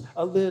was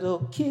a little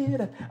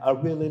kid, I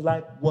really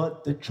liked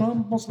what the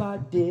trombone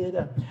slide did.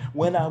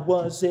 When I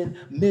was in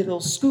middle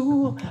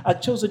school, I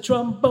chose a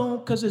trombone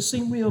because it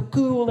seemed real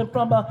cool. And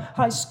from a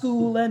high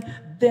school and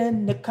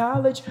then to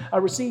college, I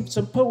received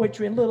some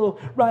poetry and little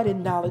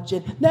writing knowledge.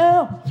 And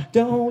now,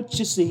 don't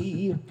you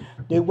see,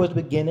 there was the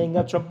beginning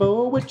of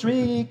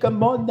tromboetry.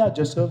 Come on now,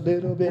 just a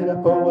little bit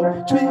of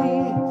poetry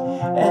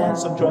and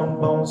some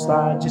trombone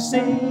slide, you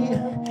see.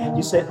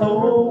 You say,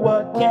 oh,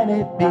 what can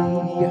it be?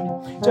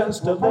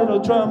 Just a little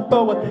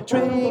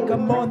tromboetry.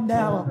 Come on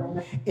now.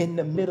 In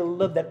the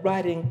middle of that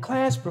writing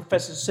class,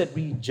 professor said,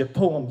 read your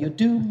poem. You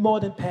do more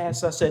than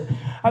pass. I said,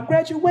 I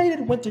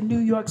graduated, went to New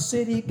York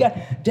City,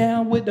 got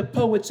down with the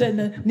poets and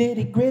the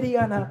nitty gritty,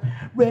 and I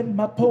read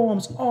my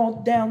poems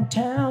all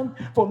downtown.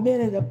 For a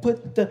minute, I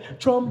put the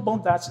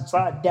trombone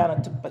slide down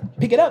and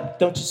pick it up,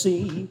 don't you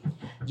see?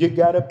 You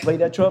gotta play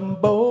that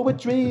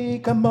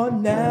tromboetry. Come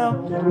on now. A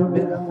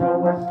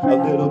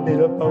little bit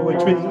of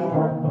poetry.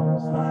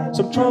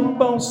 Some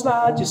trombone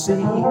slide, you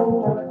see.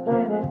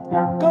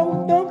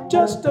 Go down,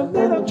 just a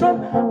little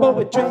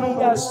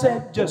tromboetry. I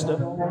said just a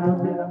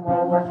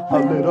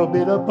little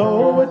bit of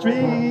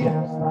poetry.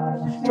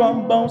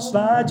 Trombone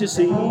slide, you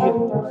see.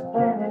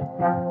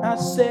 I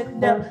said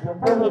now,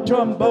 a little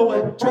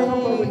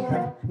tromboetry.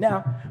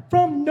 Now,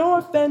 from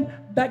north and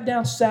back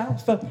down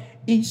south,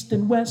 east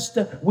and west,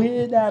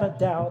 without a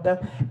doubt.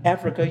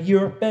 Africa,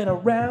 Europe, and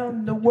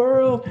around the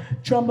world.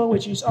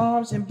 Tromboetry's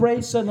arms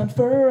embrace and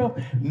unfurl.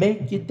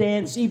 Make you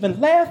dance, even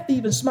laugh,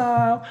 even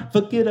smile.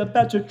 Forget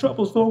about your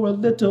troubles for a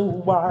little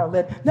while.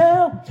 And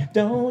now,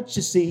 don't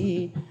you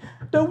see,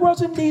 the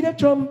world's in need of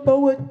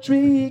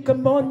Tromboetry.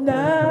 Come on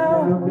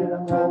now,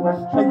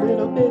 a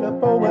little bit of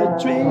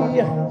poetry.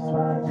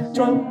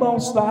 Trombone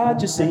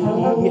slide, you see.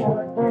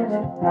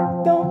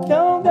 Don't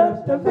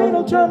the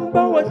little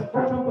trombone.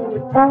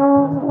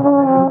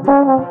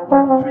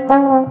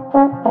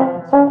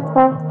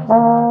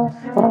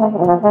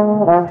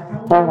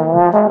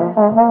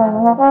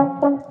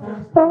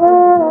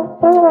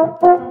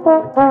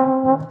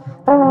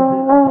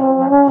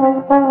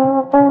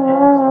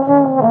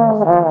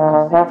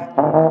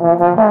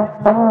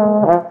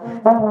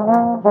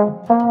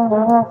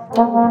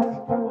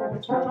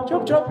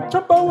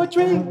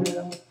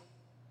 Tromboetry.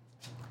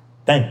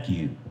 Thank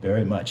you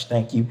very much.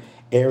 Thank you,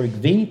 Eric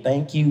V.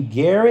 Thank you,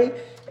 Gary.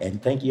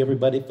 And thank you,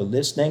 everybody, for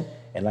listening.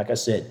 And like I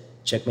said,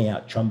 check me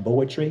out,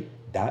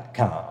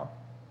 tromboetry.com.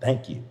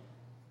 Thank you.